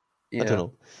 yeah. I don't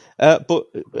know. But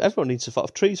everyone needs to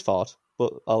fart. Trees fart,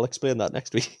 but I'll explain that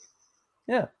next week.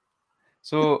 Yeah.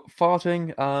 So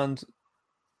farting and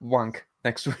wank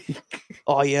next week.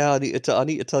 Oh yeah, I need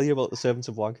to tell you about the servants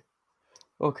of wank.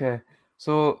 Okay.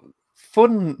 So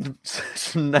fun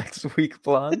next week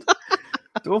planned.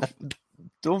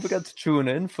 Don't forget to tune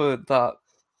in for that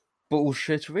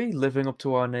bullshittery living up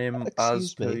to our name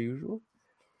as per usual.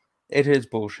 It is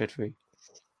bullshittery.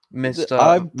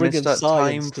 I'm bringing Mr.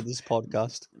 science to this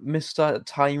podcast. Mr.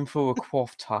 Time for a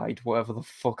quaff tide, whatever the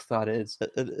fuck that is.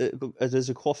 It is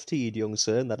a quaffteed, young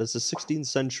sir, and that is a 16th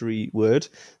century word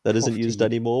that isn't used Quaffteed.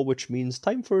 anymore, which means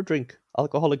time for a drink,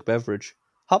 alcoholic beverage,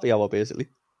 happy hour, basically.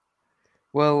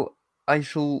 Well, I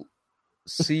shall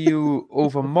see you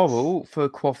over morrow for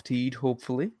quaffteed,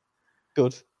 hopefully.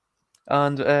 Good.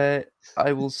 And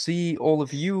I will see all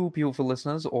of you, beautiful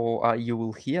listeners, or you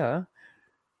will hear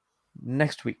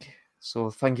next week. So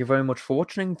thank you very much for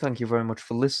watching. Thank you very much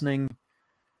for listening.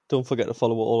 Don't forget to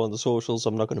follow it all on the socials.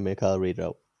 I'm not going to make Kyle read it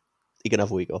out. He can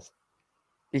have a week off.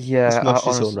 Yeah, He smashed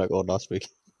his own record last week.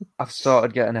 I've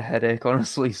started getting a headache,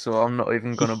 honestly, so I'm not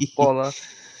even going to bother.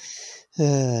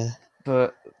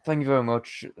 But thank you very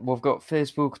much. We've got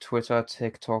Facebook, Twitter,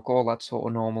 TikTok, all that sort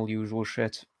of normal, usual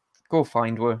shit. Go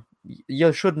find her.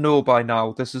 You should know by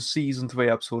now. This is season 3,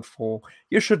 episode 4.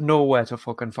 You should know where to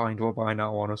fucking find her by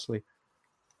now, honestly.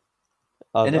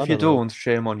 And if you don't,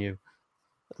 shame on you.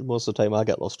 Most of the time I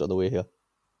get lost on the way here.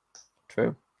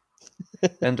 True.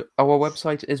 And our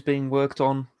website is being worked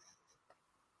on.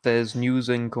 There's news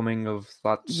incoming of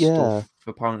that stuff.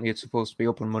 Apparently it's supposed to be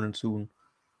up and running soon.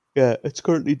 Yeah, it's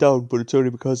currently down, but it's only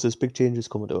because there's big changes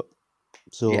coming to it.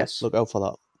 So yes. Look out for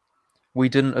that. We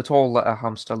didn't at all let a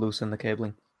hamster loose in the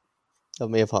cabling. That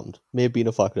may have happened. May have been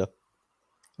a factor.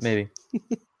 Maybe.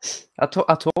 I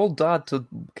told Dad to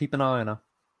keep an eye on her.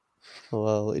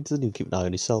 Well, he doesn't even keep an eye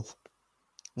on himself.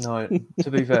 No,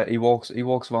 to be fair, he walks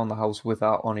around the house with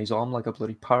that on his arm like a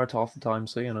bloody parrot half the time,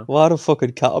 so you know. Well, I had a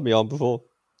fucking cat on my arm before.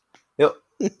 Yep.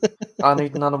 I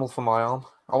need an animal for my arm.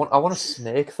 I want a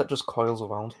snake that just coils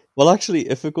around. Well, actually,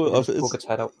 if it goes, poke its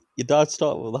head out. Your dad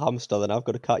started with a hamster, then I've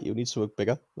got a cat. You need something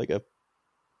bigger, like a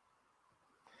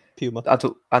puma.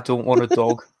 I don't want a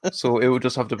dog, so it would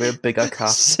just have to be a bigger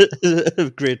cat.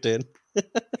 Great Dane.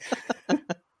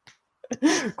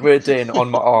 Great Dane on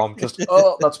my arm. Just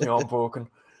that's my arm broken.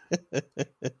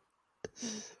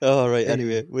 All right.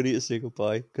 Anyway, we need to say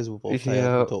goodbye because we're both tired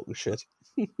of talking shit.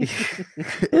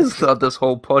 Is that this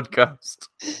whole podcast?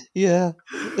 Yeah.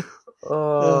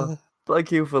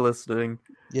 Thank you for listening.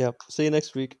 Yeah. See you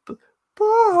next week.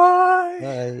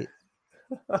 Bye.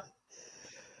 Bye.